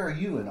 So where are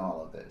you in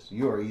all of this?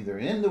 You are either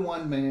in the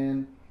one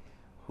man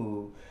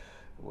who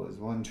was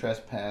one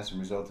trespass and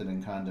resulted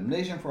in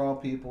condemnation for all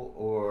people,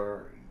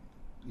 or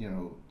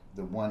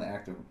the one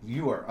act of,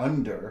 you are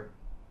under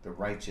the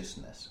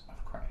righteousness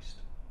of Christ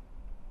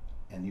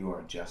and you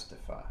are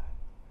justified.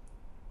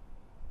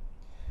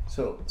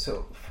 So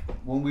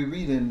when we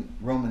read in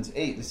Romans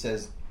 8, it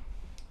says,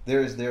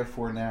 there is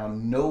therefore now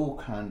no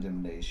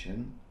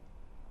condemnation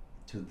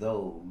to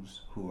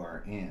those who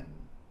are in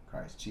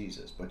Christ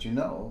Jesus. But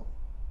there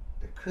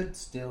could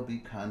still be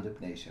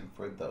condemnation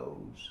for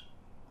those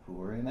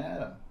who are in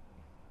Adam.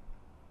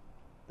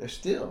 There's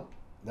still,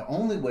 the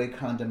only way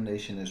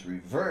condemnation is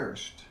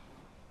reversed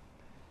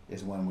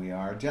is when we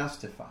are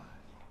justified.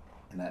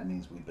 And that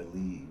means we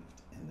believed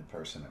in the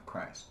person of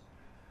Christ.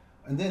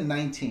 And then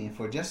 19,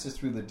 for just as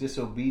through the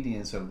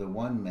disobedience of the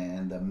one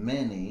man, the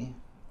many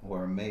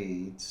were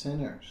made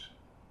sinners,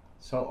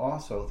 so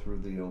also through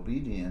the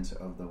obedience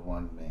of the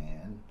one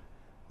man,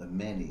 the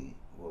many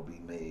will be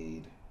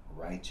made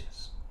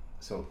righteous.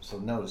 So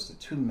notice the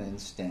two men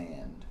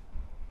stand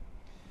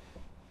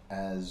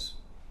as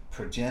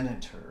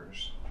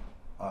progenitors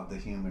of the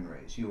human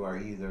race. You are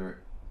either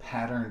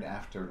patterned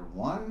after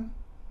one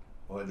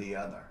or the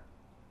other.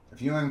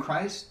 If you're in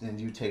Christ, then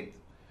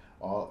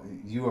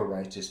you are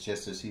righteous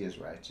just as he is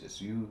righteous.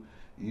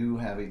 You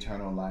have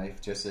eternal life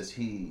just as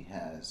he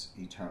has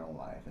eternal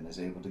life and is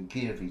able to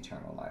give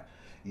eternal life.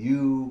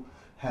 You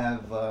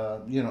have,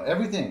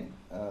 everything,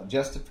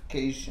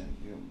 justification,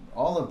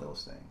 all of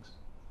those things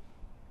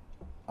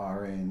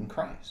are in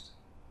Christ.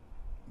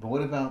 But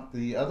what about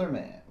the other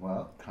man?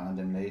 Well,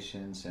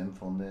 condemnation,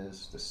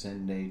 sinfulness, the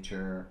sin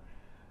nature,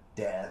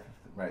 death,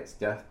 right?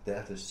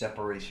 Death is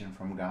separation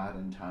from God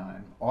in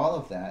time. All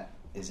of that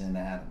is in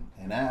Adam.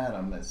 In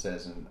Adam, it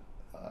says in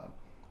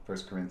 1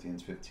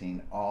 Corinthians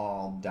 15,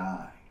 all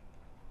die.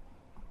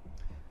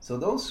 So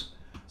those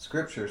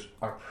scriptures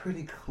are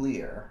pretty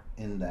clear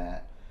in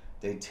that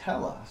they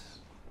tell us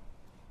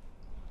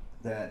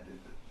that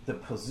the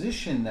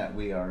position that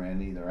we are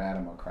in, either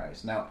Adam or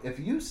Christ. Now, if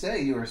you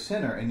say you're a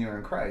sinner and you're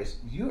in Christ,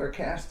 you are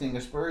casting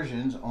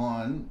aspersions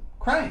on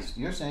Christ.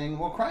 You're saying,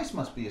 well, Christ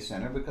must be a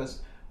sinner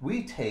because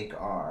we take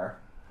our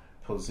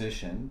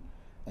position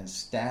and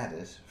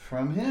status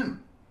from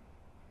him.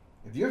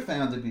 If you're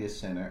found to be a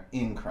sinner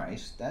in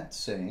Christ, that's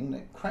saying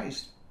that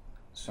Christ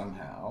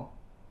somehow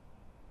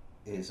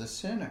is a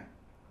sinner.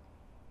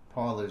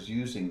 Paul is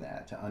using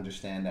that to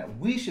understand that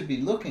we should be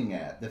looking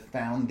at the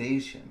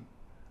foundation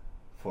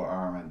for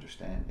our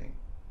understanding.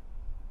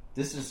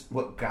 This is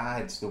what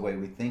guides the way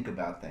we think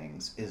about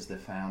things, is the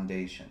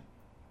foundation.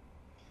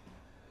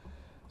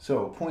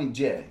 So, point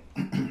J.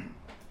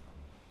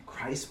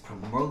 Christ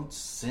promotes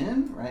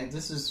sin, right?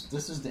 This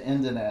is the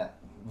end of that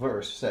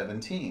verse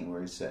 17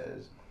 where he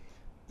says,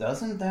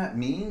 doesn't that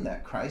mean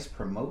that Christ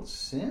promotes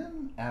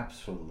sin?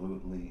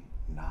 Absolutely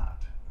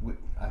not.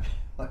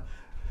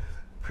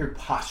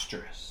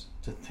 Preposterous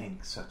to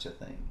think such a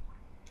thing.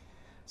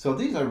 So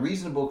these are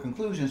reasonable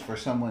conclusions for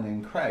someone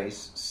in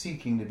Christ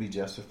seeking to be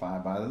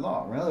justified by the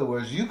law. In other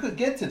words, you could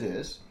get to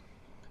this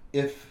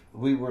if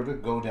we were to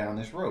go down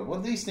this road. Well,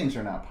 these things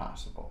are not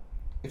possible.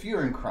 If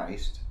you're in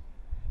Christ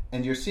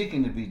and you're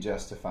seeking to be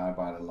justified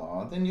by the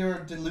law, then you're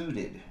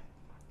deluded.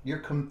 You're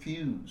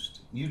confused.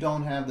 You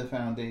don't have the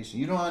foundation.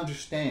 You don't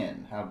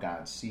understand how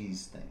God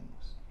sees things.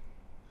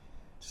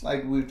 It's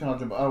like we've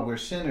talked about, we're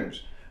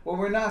sinners. Well,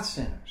 we're not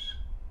sinners.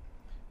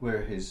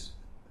 We're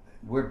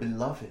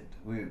beloved.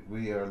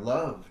 We are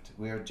loved.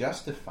 We are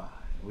justified.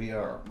 We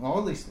are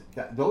all these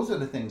things. Those are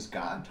the things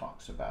God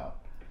talks about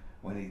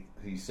when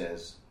he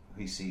says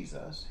He sees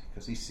us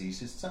because he sees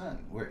his Son.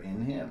 We're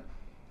in him.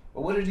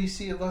 But what did he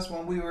see of us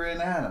when we were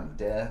in Adam?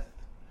 Death,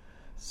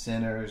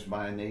 sinners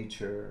by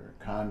nature,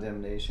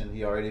 condemnation.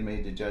 He already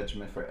made the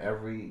judgment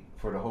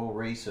for the whole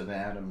race of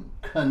Adam,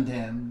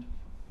 condemned.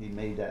 He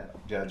made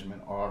that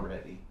judgment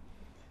already.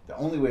 The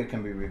only way it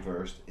can be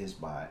reversed is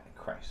by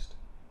Christ.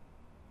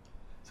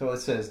 So it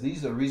says,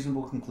 these are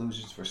reasonable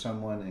conclusions for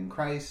someone in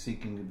Christ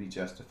seeking to be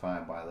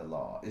justified by the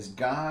law. Is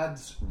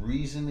God's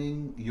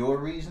reasoning your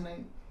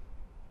reasoning?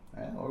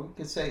 Or we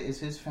could say, is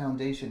his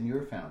foundation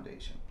your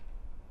foundation?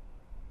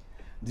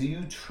 Do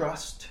you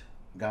trust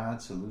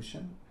God's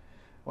solution?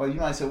 Well, you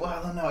might say, well,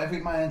 I don't know,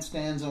 every man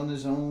stands on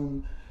his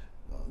own,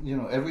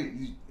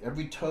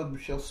 every tub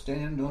shall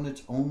stand on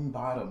its own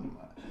bottom.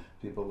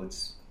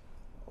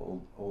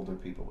 Older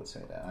people would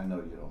say that. I know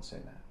you don't say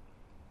that.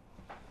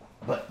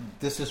 But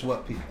this is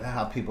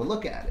how people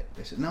look at it.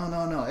 They say,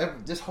 no.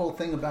 This whole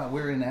thing about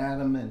we're in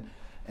Adam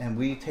and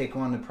we take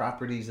on the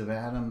properties of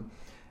Adam,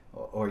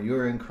 or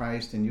you're in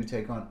Christ and you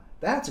take on,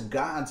 that's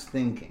God's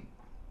thinking,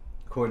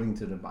 according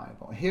to the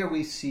Bible. Here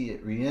we see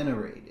it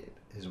reiterated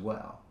as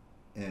well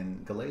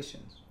in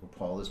Galatians, where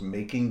Paul is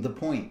making the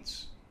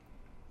points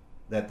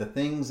that the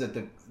things that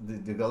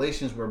the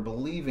Galatians were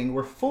believing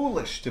were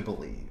foolish to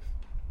believe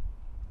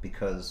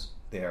because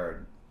they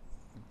are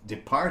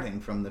departing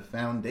from the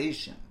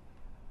foundation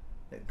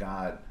that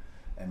God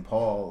and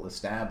Paul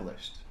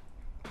established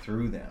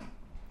through them.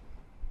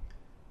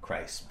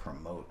 Christ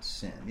promotes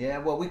sin. Yeah,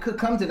 well, we could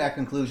come to that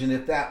conclusion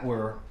if that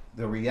were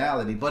the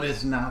reality, but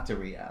it's not the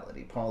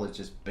reality. Paul is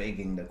just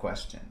begging the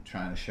question,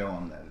 trying to show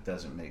him that it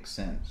doesn't make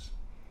sense.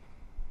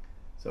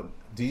 So,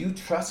 do you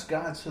trust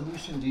God's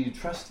solution? Do you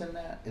trust in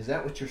that? Is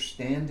that what you're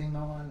standing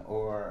on?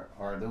 Or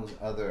are those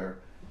other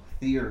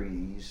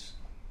theories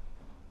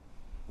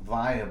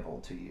viable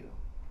to you?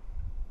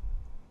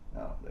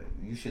 No,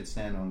 you should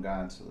stand on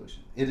God's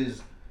solution. It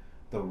is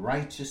the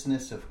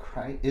righteousness of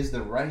Christ. Is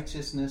the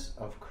righteousness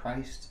of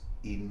Christ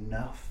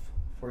enough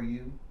for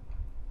you?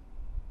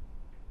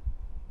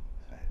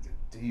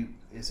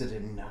 Is it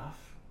enough?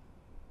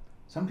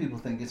 Some people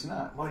think it's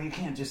not. Well, you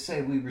can't just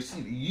say we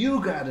receive it. You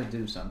got to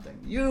do something.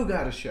 You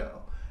got to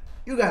show.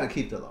 You got to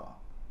keep the law.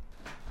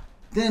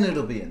 Then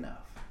it'll be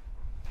enough.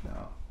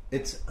 No,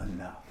 it's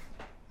enough.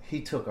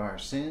 He took our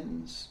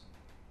sins.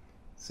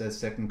 It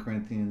says 2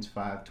 Corinthians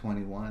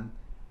 5:21.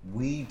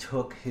 We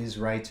took his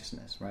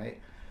righteousness, right?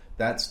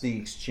 That's the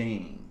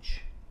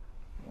exchange.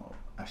 Well,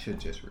 I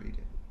should just read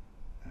it.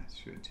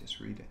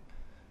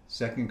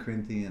 2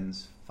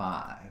 Corinthians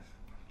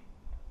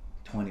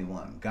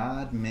 5:21.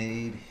 God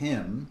made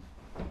him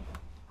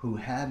who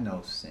had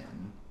no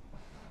sin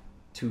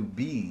to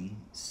be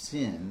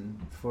sin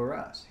for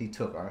us. He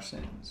took our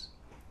sins.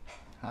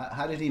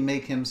 How did he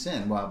make him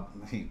sin? Well,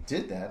 he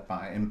did that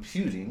by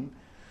imputing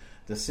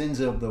the sins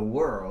of the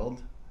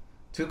world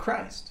to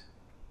Christ,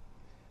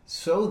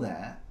 so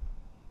that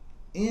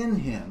in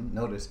him,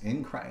 notice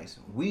in Christ,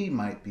 we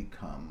might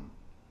become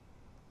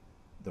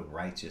the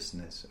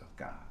righteousness of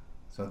God.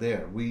 So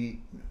there,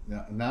 we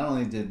not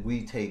only did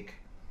we take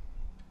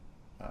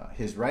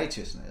his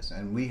righteousness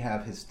and we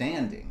have his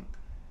standing,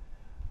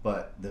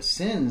 but the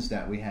sins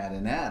that we had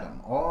in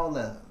Adam, all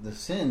the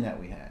sin that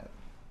we have,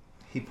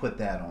 he put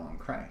that on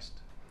Christ.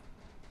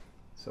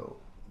 So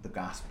the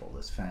gospel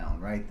is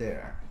found right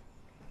there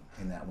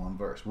in that one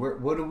verse.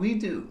 What do we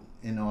do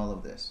in all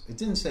of this? It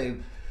didn't say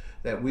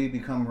that we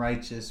become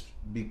righteous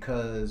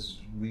because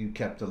we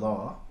kept the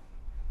law.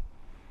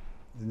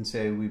 It didn't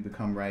say we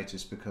become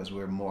righteous because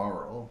we're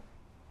moral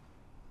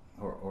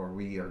or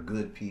we are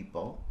good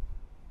people.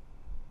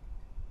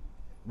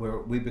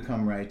 We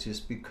become righteous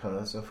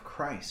because of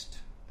Christ.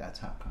 That's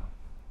how come.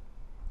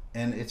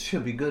 And it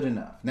should be good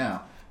enough.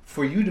 Now,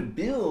 for you to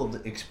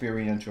build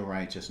experiential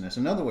righteousness,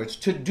 in other words,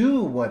 to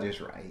do what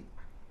is right,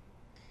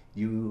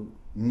 you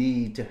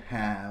need to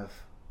have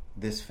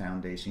this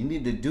foundation. You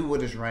need to do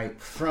what is right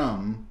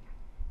from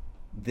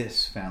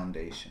this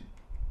foundation.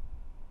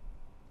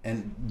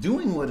 And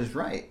doing what is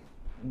right,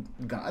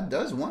 God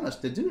does want us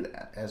to do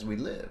that as we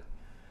live,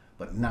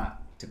 but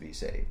not to be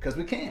saved, because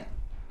we can't.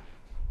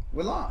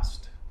 We're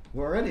lost.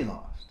 We're already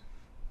lost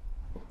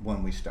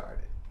when we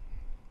started.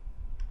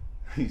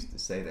 I used to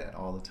say that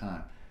all the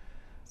time.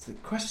 So the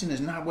question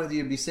is not whether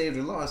you'll be saved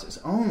or lost. It's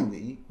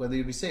only whether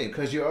you'll be saved,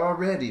 because you're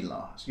already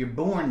lost. You're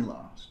born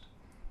lost.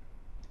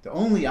 The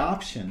only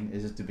option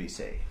is to be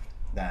saved.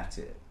 That's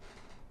it.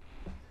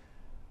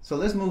 So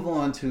let's move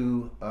on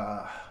to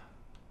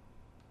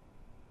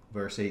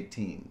verse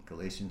 18.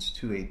 Galatians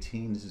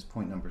 2:18. This is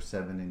point number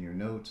 7 in your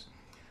notes,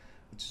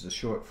 which is a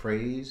short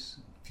phrase.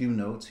 A few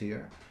notes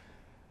here.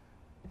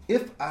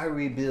 If I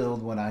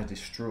rebuild what I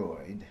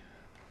destroyed,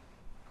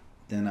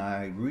 then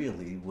I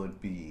really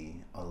would be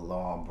a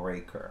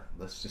lawbreaker.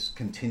 Let's just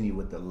continue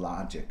with the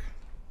logic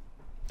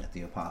that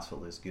the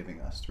apostle is giving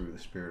us through the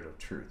Spirit of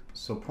truth.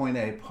 So point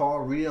A,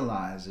 Paul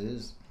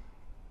realizes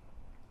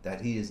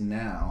that he is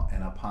now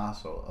an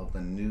apostle of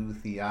the new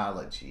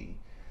theology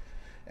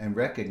and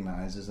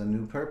recognizes a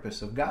new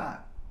purpose of God.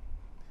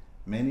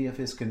 Many of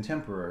his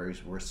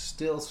contemporaries were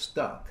still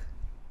stuck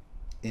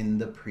in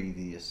the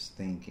previous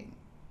thinking.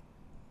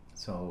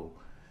 So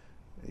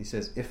he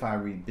says, if I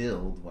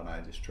rebuild what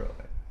I destroy,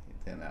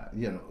 then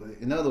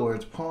in other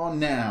words, Paul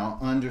now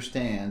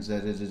understands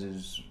that it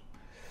is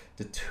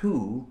the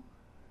two,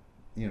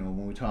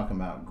 when we talk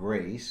about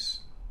grace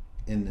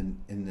in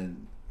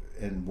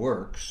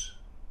works,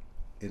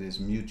 it is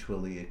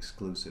mutually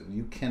exclusive.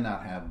 You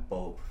cannot have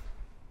both.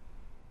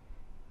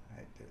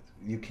 Right?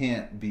 You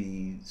can't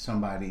be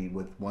somebody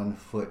with one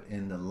foot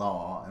in the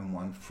law and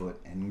one foot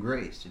in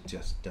grace. It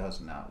just does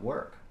not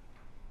work.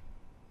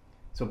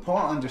 So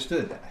Paul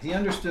understood that. He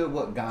understood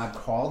what God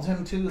called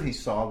him to. He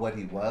saw what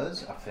he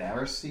was, a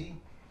Pharisee.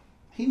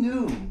 He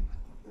knew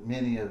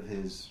many of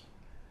his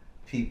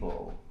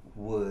people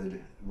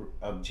would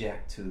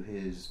object to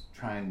his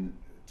trying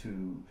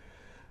to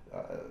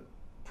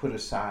put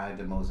aside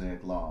the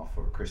Mosaic law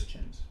for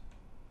Christians.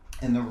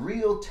 And the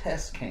real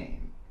test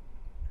came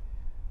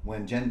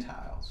when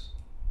Gentiles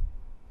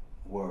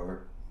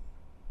were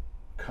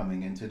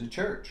coming into the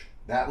church.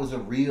 That was a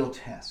real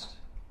test.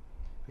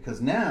 Because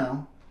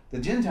now the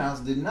Gentiles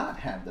did not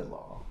have the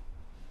law.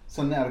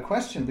 So now the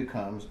question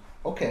becomes,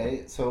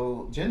 okay,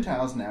 so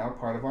Gentiles now are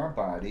part of our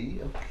body.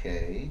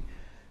 Okay,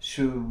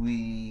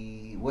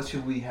 what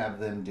should we have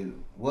them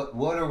do?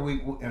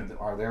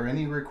 Are there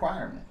any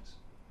requirements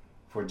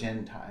for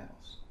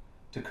Gentiles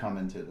to come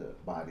into the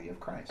body of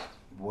Christ?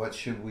 What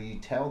should we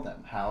tell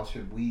them? How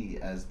should we,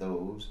 as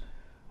those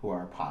who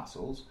are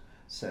apostles,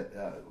 set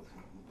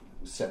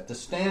the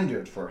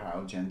standard for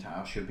how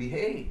Gentiles should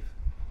behave?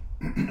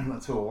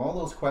 So all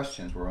those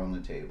questions were on the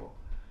table,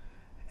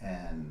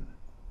 and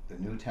the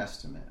New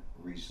Testament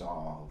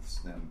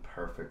resolves them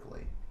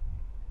perfectly.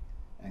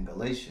 And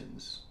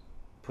Galatians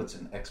puts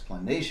an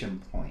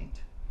explanation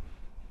point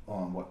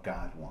on what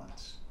God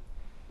wants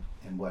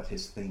and what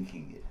his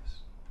thinking is.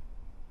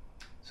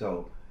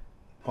 So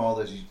Paul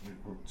is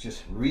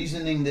just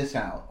reasoning this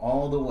out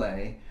all the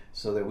way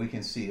so that we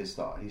can see his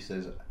thought. He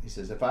says,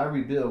 if I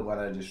rebuild what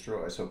I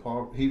destroy. So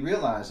Paul, he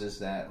realizes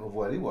that of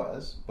what he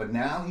was, but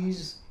now he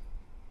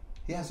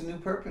has a new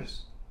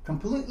purpose,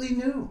 completely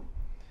new.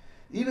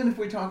 Even if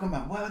we're talking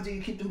about, well, do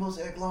you keep the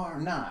Mosaic law or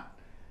not?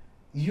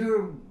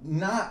 You're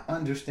not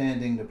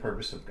understanding the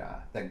purpose of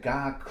God, that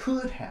God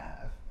could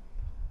have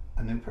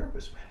a new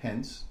purpose,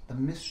 hence the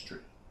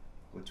mystery,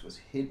 which was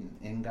hidden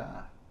in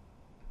God.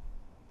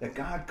 That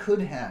God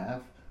could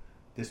have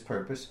this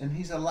purpose, and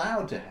he's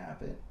allowed to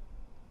have it,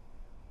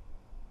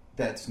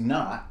 that's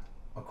not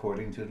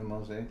according to the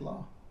Mosaic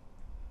law.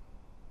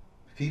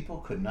 People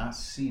could not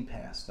see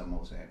past the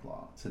Mosaic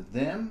law. To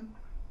them,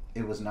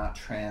 it was not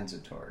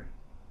transitory.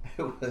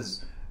 It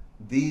was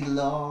the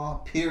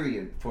law,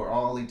 period, for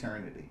all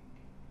eternity.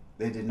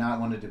 They did not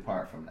want to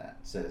depart from that,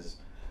 says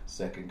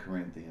 2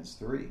 Corinthians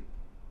 3.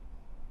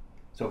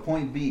 So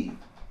point B,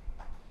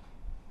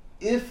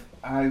 if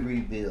I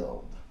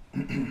rebuild,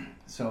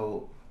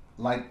 so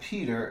like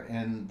Peter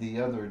and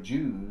the other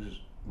Jews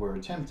were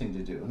attempting to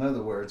do. In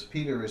other words,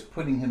 Peter is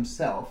putting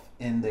himself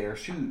in their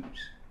shoes.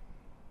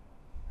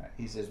 Right?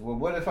 He says, well,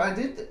 what if I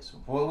did this?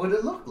 What would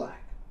it look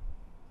like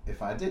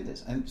if I did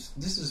this? And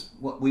this is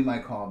what we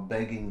might call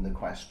begging the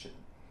question.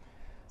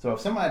 So if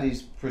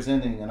somebody's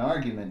presenting an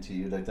argument to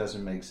you that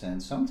doesn't make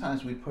sense,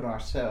 sometimes we put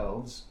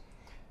ourselves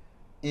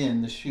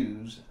in the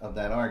shoes of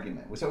that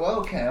argument. We say, well,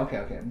 okay.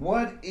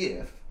 What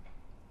if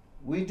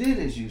we did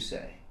as you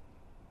say?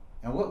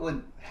 Now, what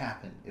would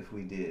happen if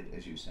we did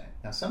as you say?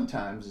 Now,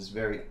 sometimes it's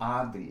very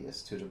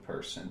obvious to the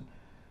person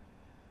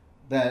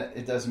that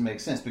it doesn't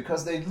make sense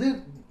because they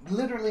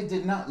literally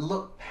did not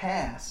look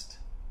past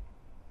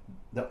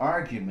the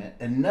argument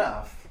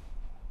enough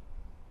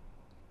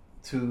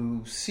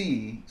to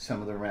see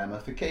some of the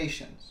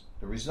ramifications,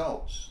 the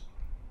results.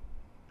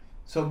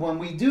 So when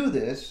we do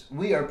this,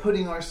 we are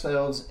putting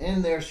ourselves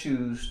in their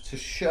shoes to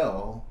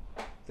show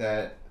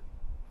that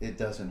it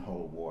doesn't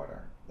hold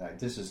water. Like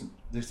this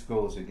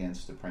goes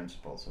against the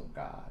principles of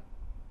God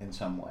in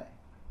some way.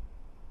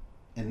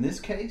 In this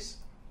case,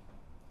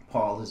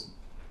 Paul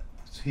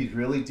he's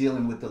really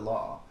dealing with the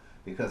law,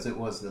 because it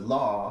was the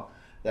law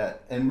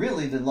and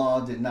really the law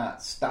did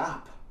not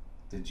stop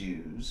the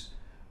Jews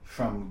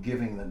from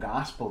giving the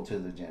gospel to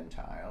the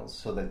Gentiles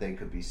so that they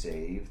could be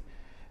saved.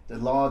 The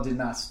law did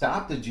not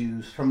stop the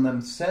Jews from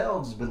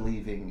themselves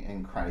believing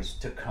in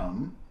Christ to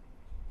come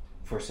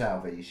for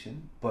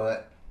salvation,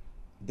 but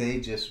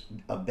they just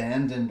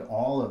abandoned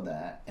all of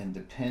that and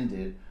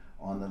depended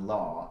on the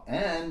law,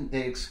 and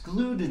they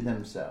excluded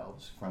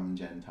themselves from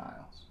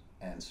Gentiles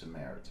and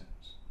Samaritans.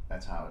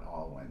 That's how it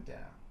all went down.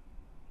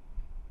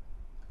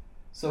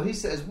 So he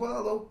says,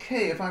 well,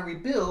 okay, if I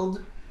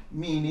rebuild,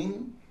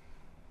 meaning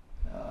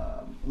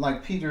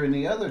like Peter and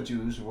the other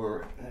Jews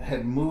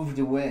had moved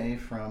away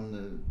from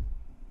the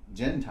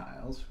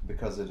Gentiles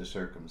because of the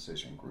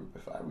circumcision group.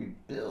 If I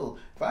rebuild,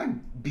 if I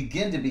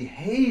begin to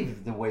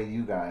behave the way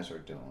you guys are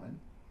doing,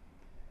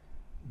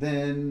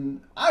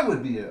 then I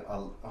would be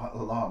a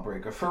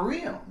lawbreaker for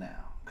real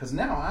now. Because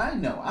now I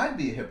know I'd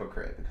be a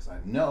hypocrite because I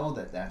know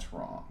that that's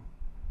wrong.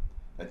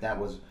 That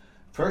was,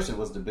 first it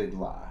was the big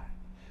lie.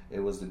 It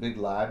was the big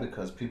lie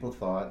because people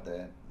thought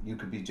that you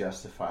could be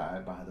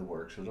justified by the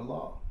works of the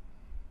law.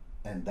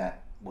 And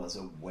that was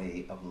a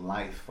way of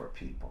life for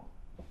people.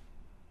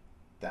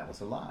 That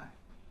was a lie.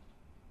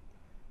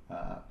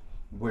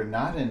 We're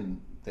not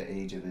in the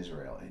age of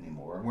Israel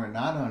anymore. We're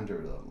not under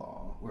the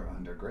law. We're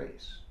under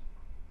grace.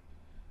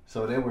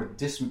 So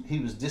he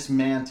was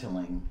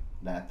dismantling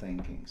that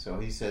thinking. So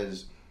he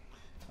says,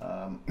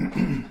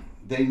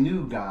 they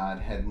knew God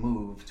had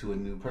moved to a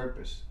new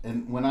purpose.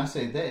 And when I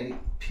say they,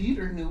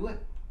 Peter knew it.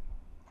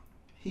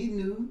 He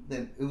knew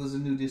that it was a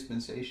new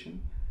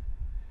dispensation.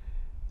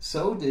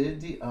 So did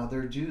the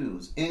other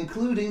Jews,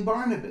 including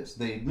Barnabas.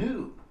 They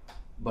knew.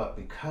 But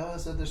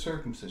because of the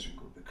circumcision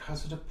group,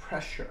 because of the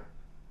pressure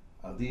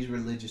of these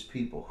religious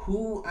people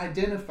who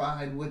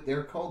identified with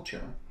their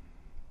culture,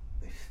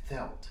 they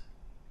felt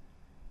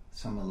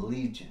some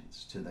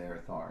allegiance to their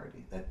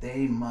authority, that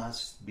they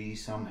must be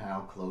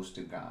somehow close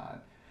to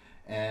God.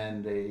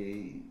 And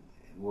they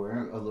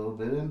were a little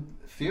bit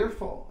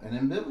fearful and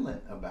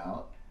ambivalent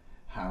about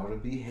how to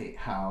behave,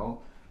 how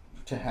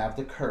to have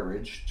the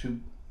courage to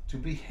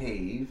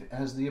behave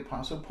as the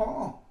Apostle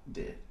Paul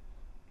did.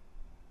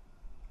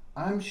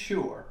 I'm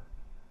sure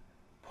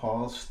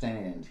Paul's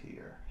stand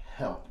here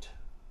helped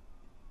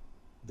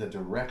the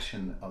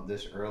direction of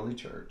this early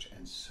church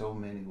in so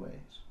many ways.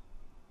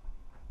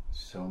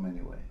 So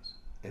many ways.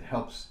 It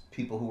helps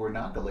people who are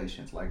not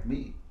Galatians like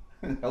me.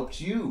 It helps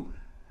you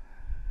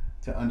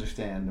to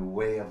understand the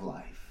way of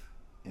life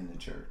in the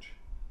church.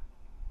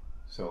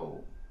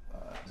 So,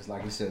 just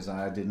like he says,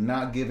 I did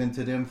not give in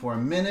to them for a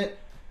minute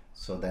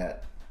so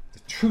that the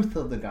truth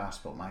of the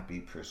gospel might be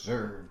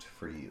preserved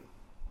for you.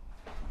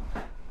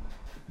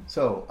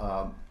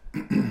 So,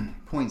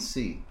 point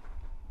C.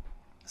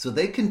 So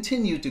they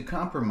continue to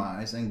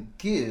compromise and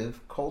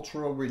give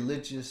cultural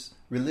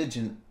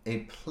religion a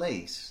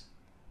place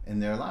in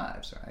their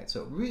lives, right?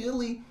 So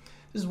really,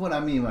 this is what I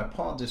mean by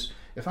Paul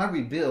if I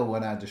rebuild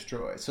what I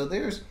destroy. So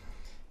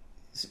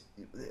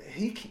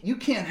you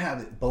can't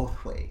have it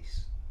both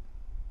ways.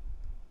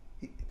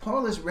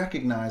 Paul is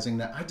recognizing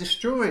that I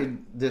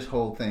destroyed this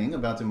whole thing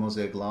about the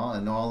Mosaic Law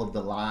and all of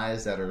the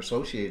lies that are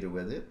associated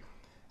with it.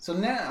 So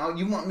now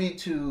you want me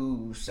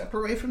to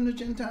separate from the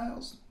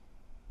Gentiles?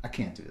 I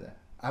can't do that.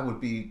 I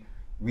would be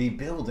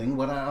rebuilding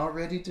what I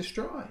already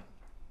destroyed.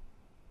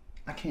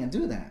 I can't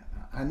do that.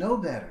 I know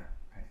better.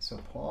 Right? So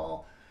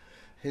Paul,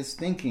 his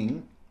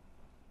thinking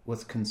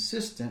was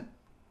consistent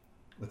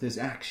with his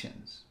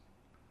actions.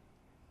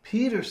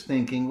 Peter's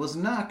thinking was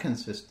not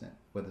consistent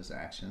with his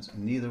actions,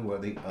 and neither were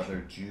the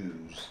other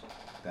Jews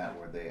that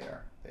were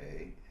there.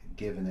 They had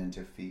given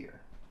into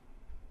fear.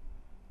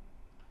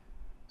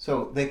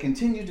 So they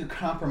continue to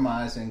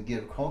compromise and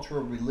give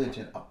cultural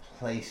religion a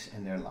place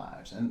in their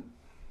lives. And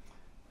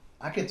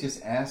I could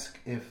just ask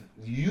if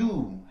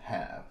you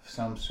have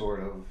some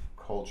sort of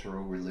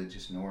cultural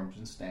religious norms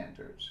and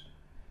standards,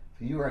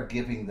 if you are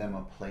giving them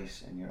a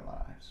place in your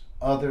lives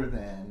other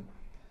than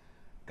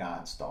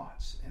God's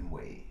thoughts and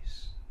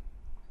ways.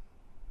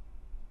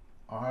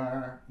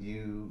 Are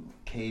you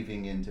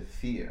caving into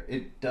fear?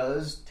 It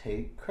does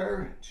take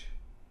courage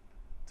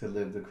to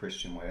live the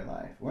Christian way of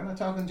life. We're not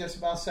talking just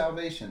about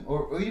salvation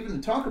or even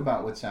to talk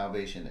about what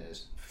salvation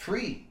is.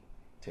 Free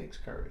takes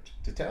courage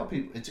to tell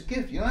people it's a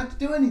gift. You don't have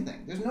to do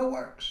anything. There's no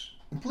works.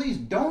 And please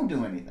don't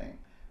do anything.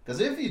 Because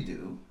if you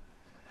do,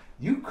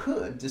 you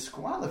could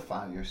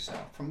disqualify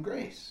yourself from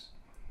grace.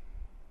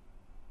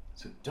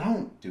 So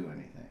don't do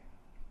anything.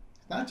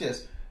 It's not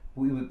just,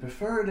 we would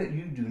prefer that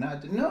you do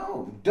not do.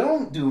 No,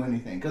 don't do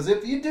anything. Because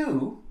if you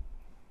do,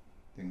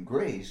 then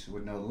grace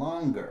would no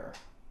longer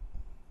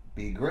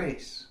be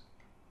grace.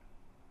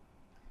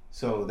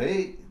 So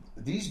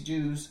these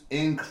Jews,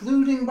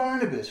 including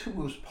Barnabas, who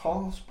was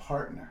Paul's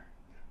partner,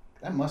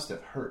 that must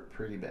have hurt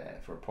pretty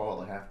bad for Paul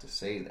to have to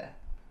say that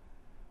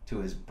to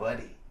his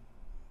buddy,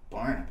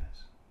 Barnabas.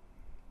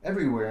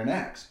 Everywhere in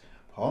Acts,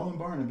 Paul and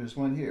Barnabas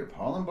went here.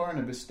 Paul and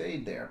Barnabas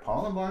stayed there.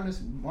 Paul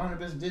and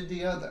Barnabas did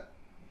the other.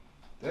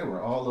 They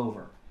were all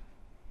over.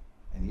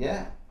 And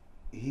yet,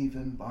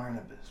 even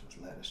Barnabas was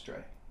led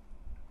astray.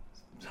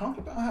 Talk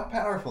about how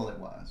powerful it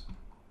was.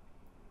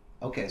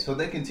 Okay, so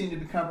they continue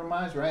to be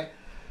compromised, right?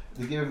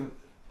 They give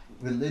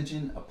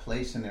religion a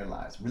place in their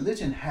lives.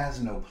 Religion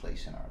has no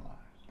place in our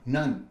lives.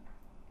 None.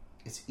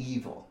 It's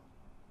evil.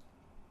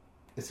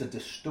 It's a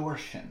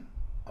distortion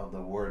of the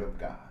Word of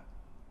God.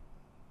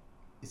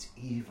 It's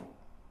evil.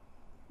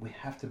 We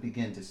have to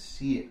begin to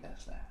see it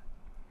as that.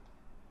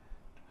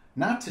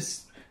 Not to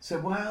say,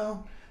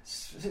 well,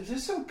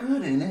 there's some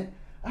good in it.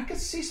 I could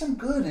see some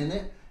good in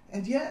it.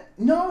 And yet,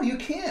 no, you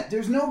can't.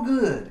 There's no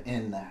good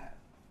in that.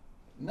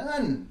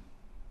 None.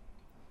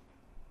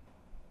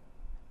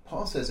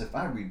 Paul says, if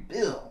I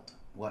rebuild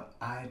what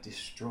I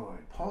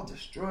destroyed, Paul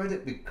destroyed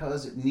it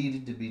because it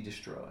needed to be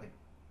destroyed.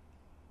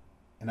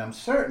 And I'm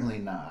certainly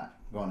not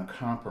going to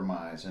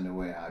compromise in the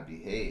way I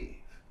behave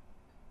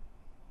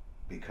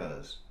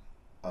because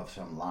of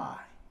some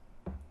lie.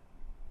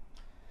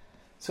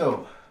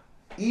 So,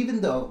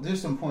 even though,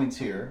 there's some points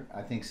here,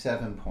 I think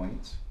 7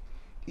 points,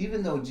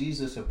 even though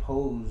Jesus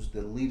opposed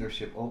the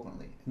leadership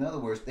openly, in other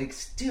words, they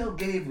still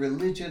gave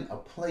religion a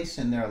place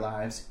in their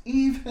lives,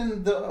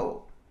 even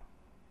though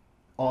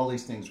all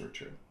these things were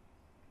true.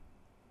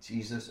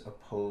 Jesus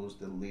opposed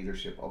the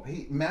leadership.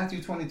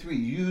 Matthew 23,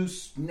 you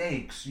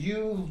snakes,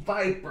 you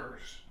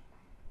vipers,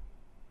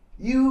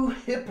 you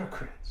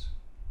hypocrites.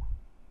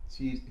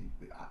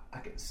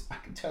 I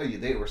can tell you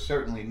they were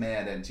certainly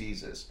mad at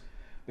Jesus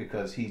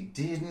because he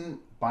didn't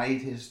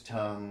bite his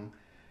tongue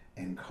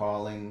in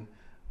calling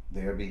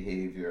their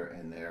behavior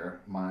and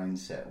their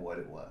mindset what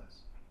it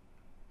was.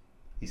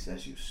 He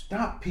says, you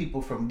stop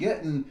people from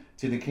getting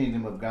to the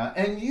kingdom of God,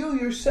 and you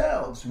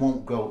yourselves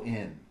won't go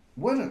in.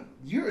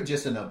 You're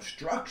just an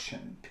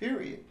obstruction,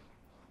 period.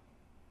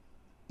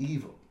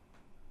 Evil.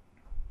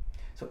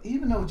 So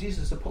even though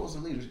Jesus opposed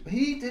the leaders,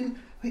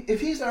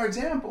 if he's our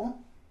example,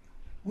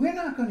 we're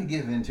not going to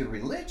give in to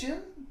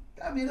religion.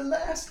 I mean, the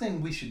last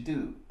thing we should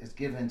do is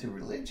give in to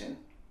religion.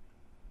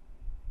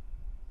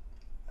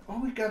 All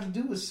we got to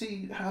do is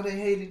see how they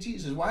hated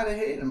Jesus. Why they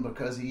hate him?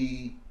 Because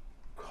he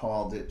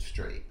called it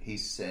straight. He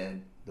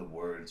said the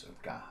words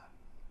of God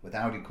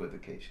without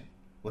equivocation,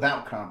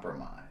 without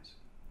compromise.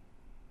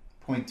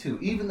 Point 2,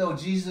 even though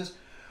Jesus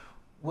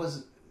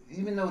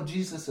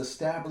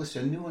established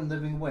a new and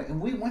living way,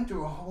 and we went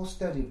through a whole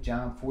study of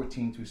John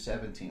 14 through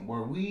 17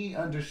 where we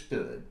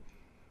understood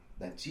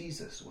that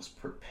Jesus was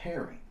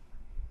preparing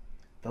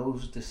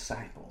those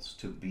disciples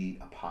to be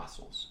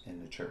apostles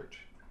in the church.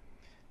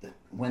 That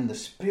when the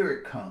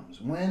Spirit comes,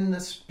 when the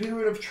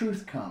Spirit of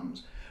truth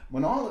comes,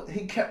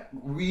 he kept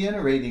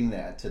reiterating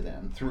that to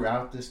them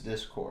throughout this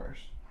discourse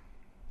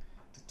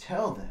to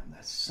tell them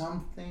that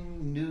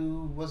something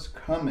new was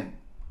coming.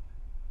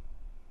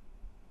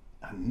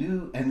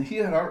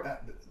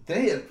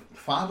 They had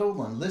followed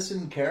and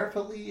listened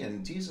carefully,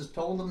 and Jesus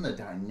told them the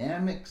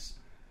dynamics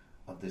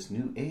of this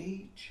new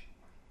age.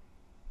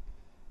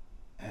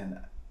 And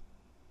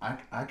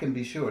I can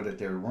be sure that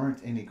there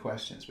weren't any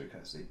questions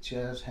because they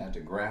just had to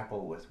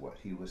grapple with what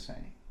he was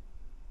saying.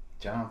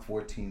 John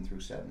 14 through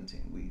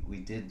 17, we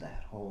did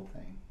that whole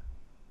thing.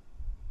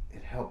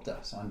 It helped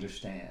us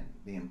understand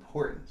the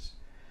importance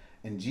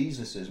in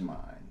Jesus'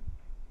 mind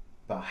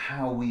about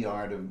how we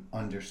are to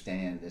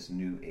understand this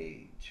new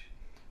age.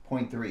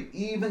 Point 3,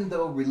 even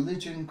though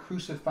religion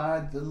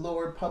crucified the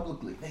Lord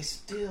publicly, they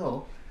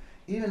still,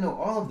 even though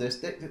all of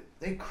this,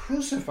 they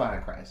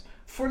crucified Christ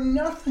for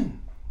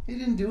nothing. He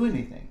didn't do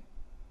anything.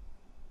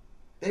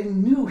 They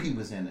knew he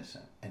was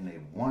innocent, and they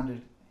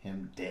wanted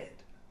him dead.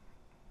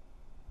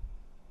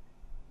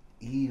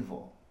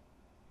 Evil.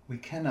 We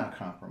cannot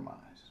compromise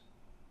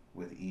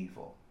with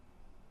evil.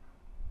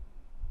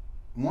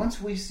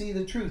 Once we see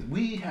the truth,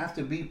 we have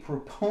to be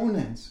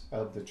proponents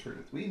of the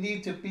truth. We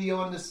need to be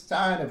on the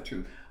side of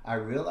truth. I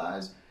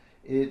realize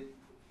it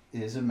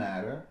is a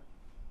matter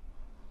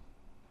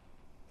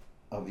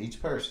of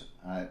each person.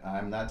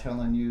 I'm not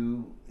telling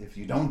you if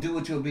you don't do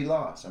it, you'll be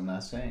lost. I'm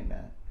not saying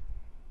that.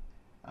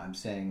 I'm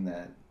saying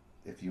that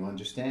if you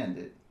understand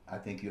it, I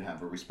think you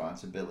have a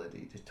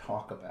responsibility to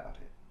talk about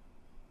it.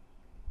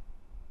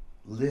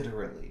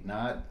 Literally,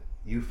 not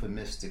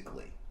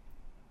euphemistically.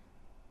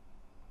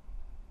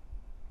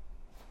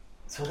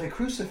 So they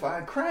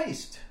crucified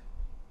Christ,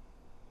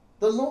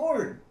 the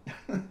Lord,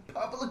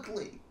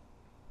 publicly.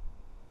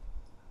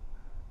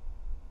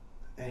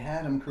 They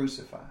had him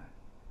crucified.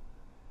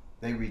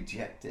 They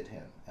rejected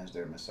him as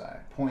their Messiah.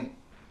 Point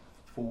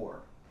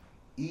 4,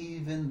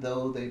 even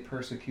though they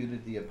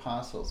persecuted the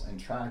apostles and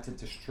tried to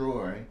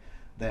destroy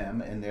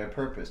them and their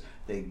purpose,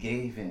 they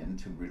gave in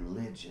to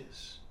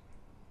religious,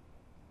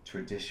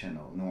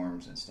 traditional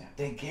norms and standards.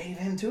 They gave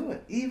in to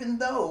it, even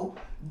though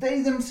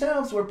they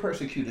themselves were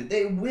persecuted.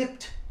 They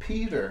whipped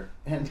Peter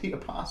and the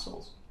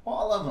apostles.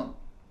 All of them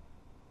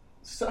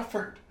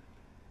suffered.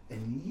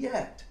 And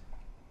yet,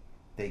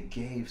 they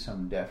gave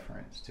some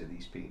deference to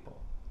these people.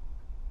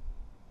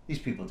 These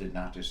people did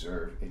not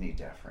deserve any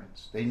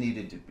deference. They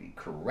needed to be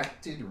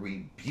corrected,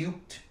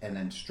 rebuked, and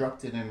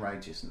instructed in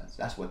righteousness.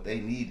 That's what they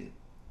needed.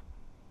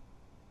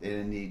 They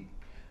didn't need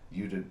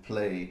you to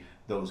play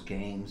those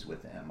games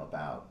with them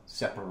about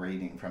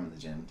separating from the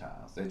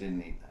Gentiles. They didn't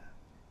need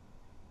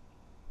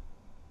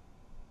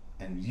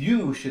that. And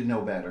you should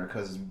know better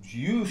because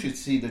you should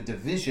see the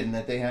division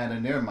that they had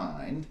in their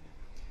mind.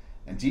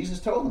 And Jesus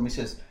told them, he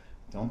says,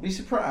 don't be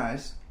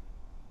surprised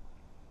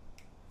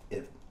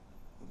if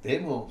they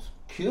will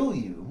kill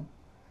you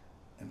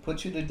and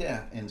put you to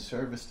death in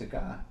service to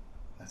God.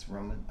 That's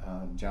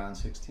John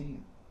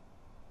 16.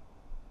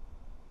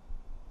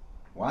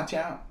 Watch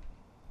out.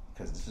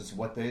 Because this is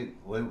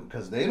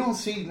because they don't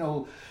see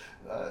no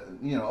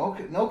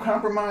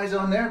compromise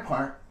on their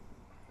part,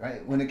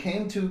 right? When it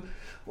came to,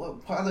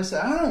 Pilate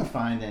said, I don't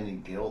find any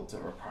guilt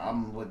or a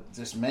problem with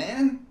this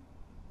man.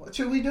 What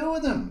should we do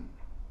with him?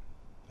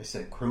 They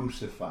said,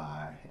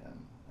 crucify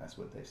him. That's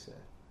what they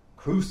said.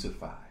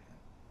 Crucify him.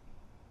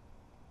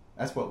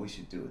 That's what we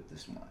should do at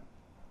this one.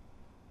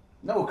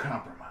 No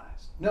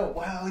compromise. No,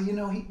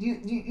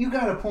 you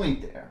got a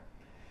point there.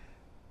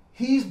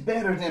 He's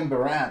better than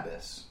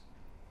Barabbas.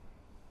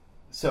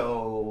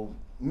 So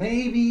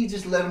maybe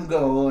just let him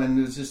go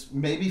and just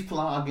maybe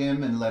flog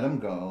him and let him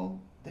go.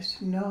 They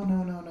said,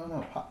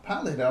 no.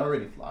 Pilate had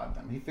already flogged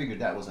him. He figured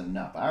that was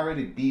enough. I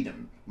already beat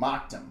him,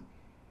 mocked him.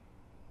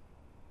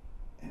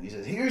 And he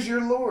says, here's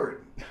your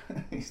Lord.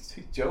 He's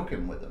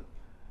joking with him.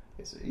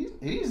 He said,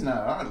 he's not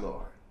our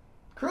Lord.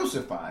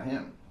 Crucify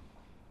him.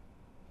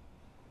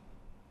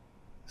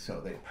 So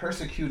they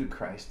persecuted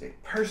Christ. They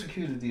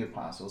persecuted the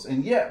apostles.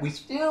 And yet we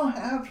still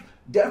have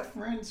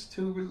deference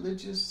to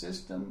religious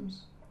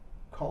systems,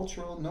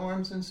 cultural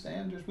norms and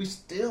standards. We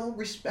still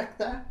respect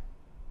that?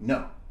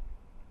 No,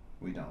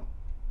 we don't.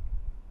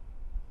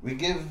 We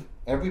give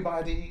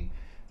everybody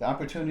the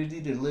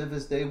opportunity to live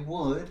as they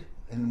would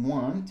and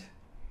want,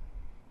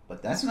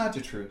 but that's not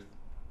the truth.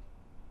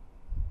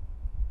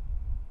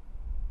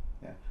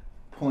 Yeah.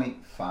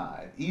 Point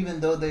 5. Even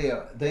though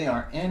they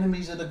are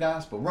enemies of the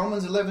gospel.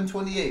 Romans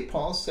 11:28,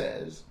 Paul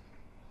says,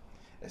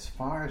 as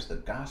far as the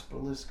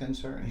gospel is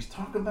concerned, he's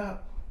talking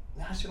about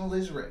national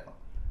Israel.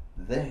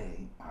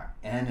 They are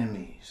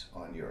enemies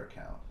on your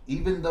account.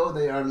 Even though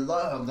they are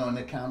loved on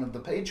account of the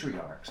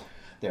patriarchs,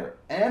 they're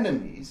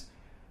enemies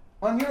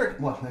on your,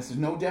 well, there's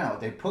no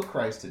doubt. They put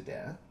Christ to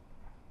death.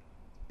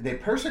 They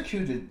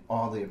persecuted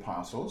all the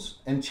apostles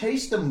and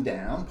chased them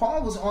down.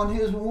 Paul was on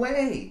his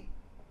way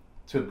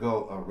to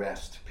go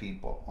arrest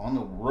people on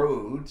the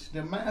road to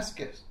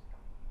Damascus.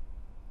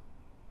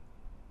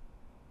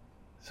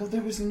 So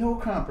there was no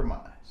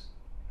compromise.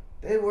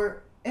 They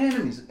were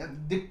enemies.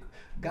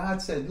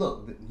 God said,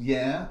 look,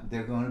 yeah,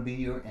 they're going to be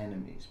your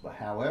enemies. But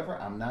however,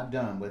 I'm not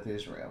done with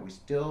Israel.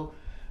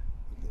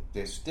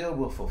 They still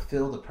will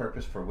fulfill the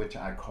purpose for which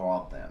I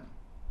called them.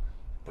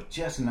 But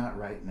just not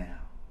right now.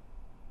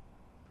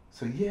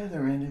 So yeah,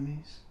 they're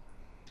enemies.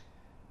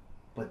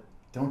 But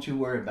don't you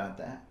worry about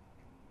that.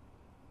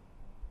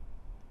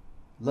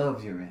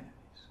 Love your enemies.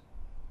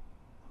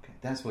 Okay,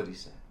 that's what he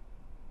said.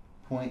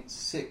 Point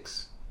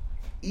 6.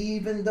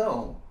 Even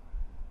though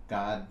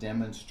God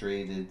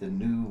demonstrated the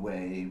new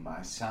way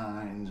by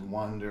signs,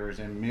 wonders,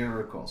 and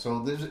miracles.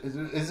 So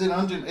is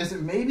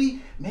it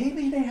maybe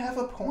they have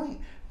a point.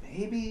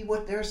 Maybe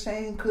what they're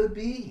saying could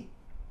be.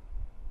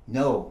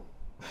 No,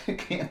 it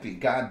can't be.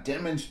 God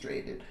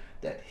demonstrated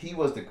that he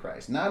was the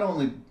Christ, not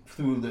only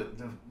through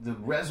the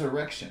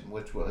resurrection,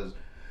 which was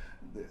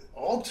the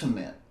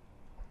ultimate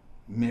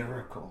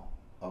miracle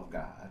of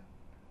God,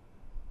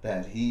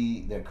 that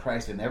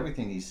Christ and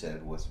everything he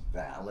said was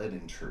valid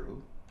and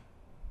true,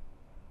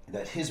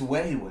 that his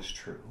way was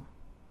true,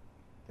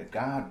 that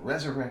God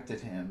resurrected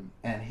him,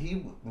 and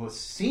he was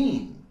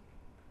seen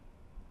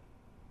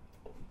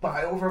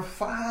by over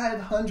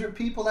 500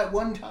 people at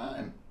one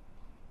time.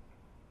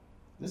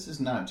 This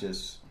is not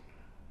just,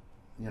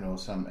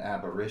 some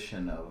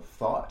aberration of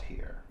thought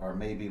here, or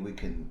maybe we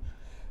can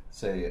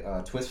say,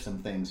 twist some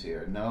things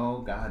here.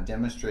 No, God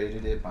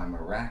demonstrated it by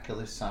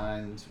miraculous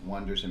signs,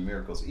 wonders, and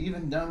miracles,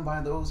 even done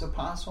by those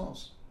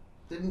apostles.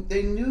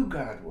 They knew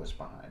God was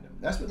behind them.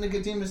 That's what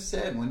Nicodemus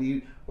said when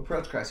he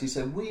approached Christ. He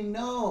said, we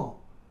know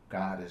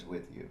God is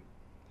with you,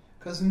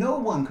 because no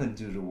one can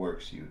do the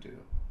works you do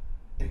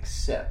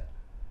except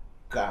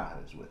God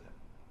is with him.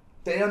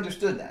 They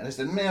understood that. They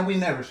said, man, we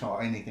never saw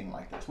anything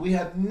like this. We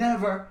have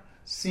never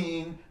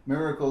seen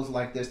miracles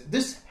like this.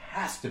 This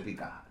has to be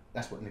God.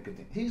 That's what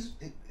Nicodemus,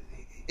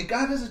 it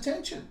got his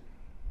attention.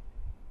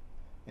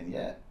 And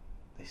yet,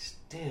 they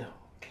still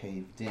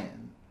caved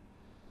in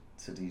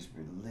to these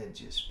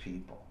religious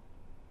people.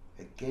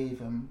 It gave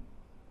them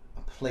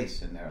a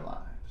place in their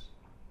lives.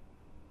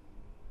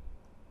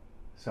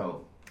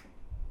 So,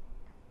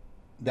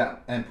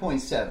 and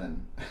point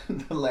 7,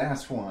 the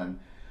last one,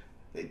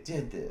 they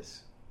did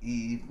this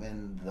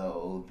even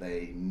though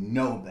they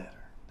know better.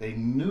 They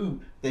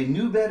knew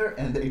better,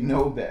 and they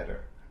know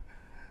better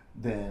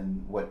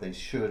than what they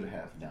should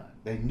have done.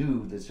 They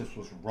knew that this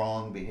was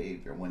wrong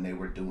behavior when they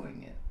were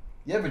doing it.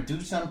 You ever do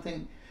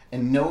something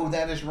and know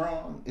that is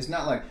wrong? It's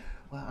not like,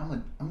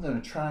 well, I'm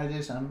going to try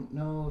this. I don't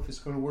know if it's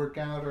going to work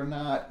out or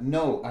not.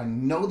 No, I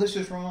know this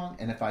is wrong,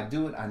 and if I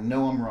do it, I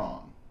know I'm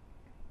wrong.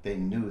 They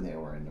knew they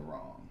were in the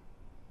wrong.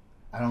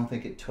 I don't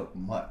think it took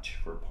much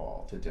for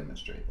Paul to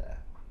demonstrate that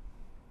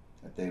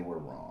they were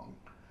wrong.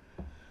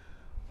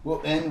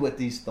 We'll end with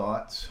these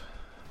thoughts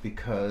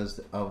because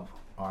of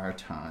our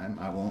time.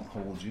 I won't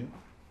hold you.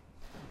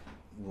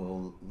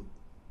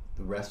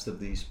 The rest of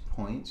these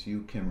points,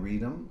 you can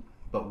read them,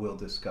 but we'll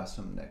discuss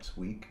them next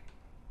week.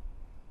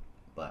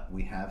 But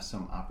we have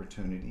some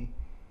opportunity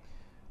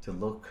to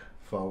look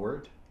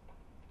forward.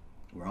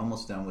 We're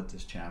almost done with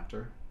this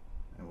chapter,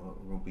 and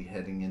we'll be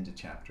heading into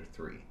chapter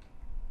 3.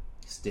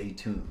 Stay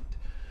tuned.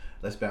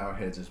 Let's bow our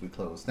heads as we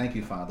close. Thank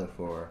you, Father,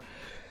 for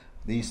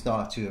these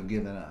thoughts you have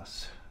given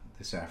us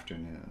this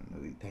afternoon.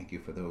 We thank you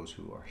for those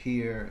who are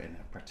here and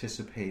have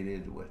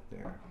participated with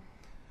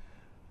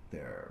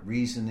their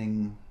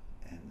reasoning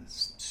and the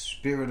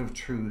spirit of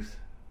truth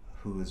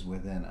who is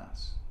within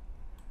us.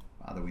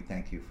 Father, we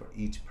thank you for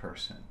each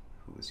person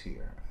who is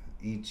here,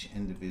 each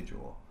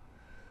individual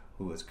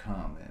who has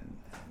come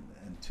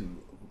and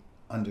to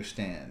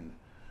understand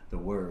the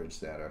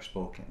words that are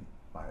spoken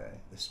by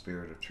the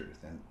Spirit of truth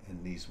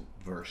in these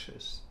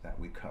verses that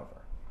we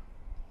cover.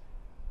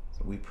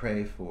 So we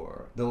pray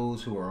for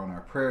those who are on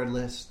our prayer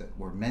list that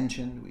were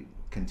mentioned. We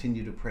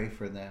continue to pray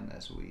for them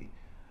as we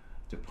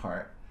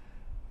depart.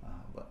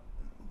 But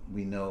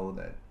we know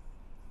that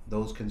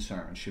those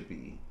concerns should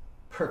be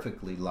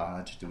perfectly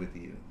lodged with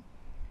you.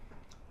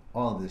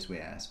 All of this we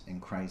ask in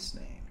Christ's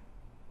name.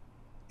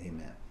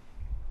 Amen.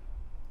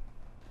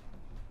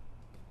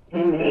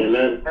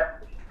 Amen.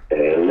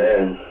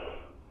 Amen.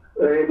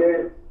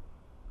 Amen.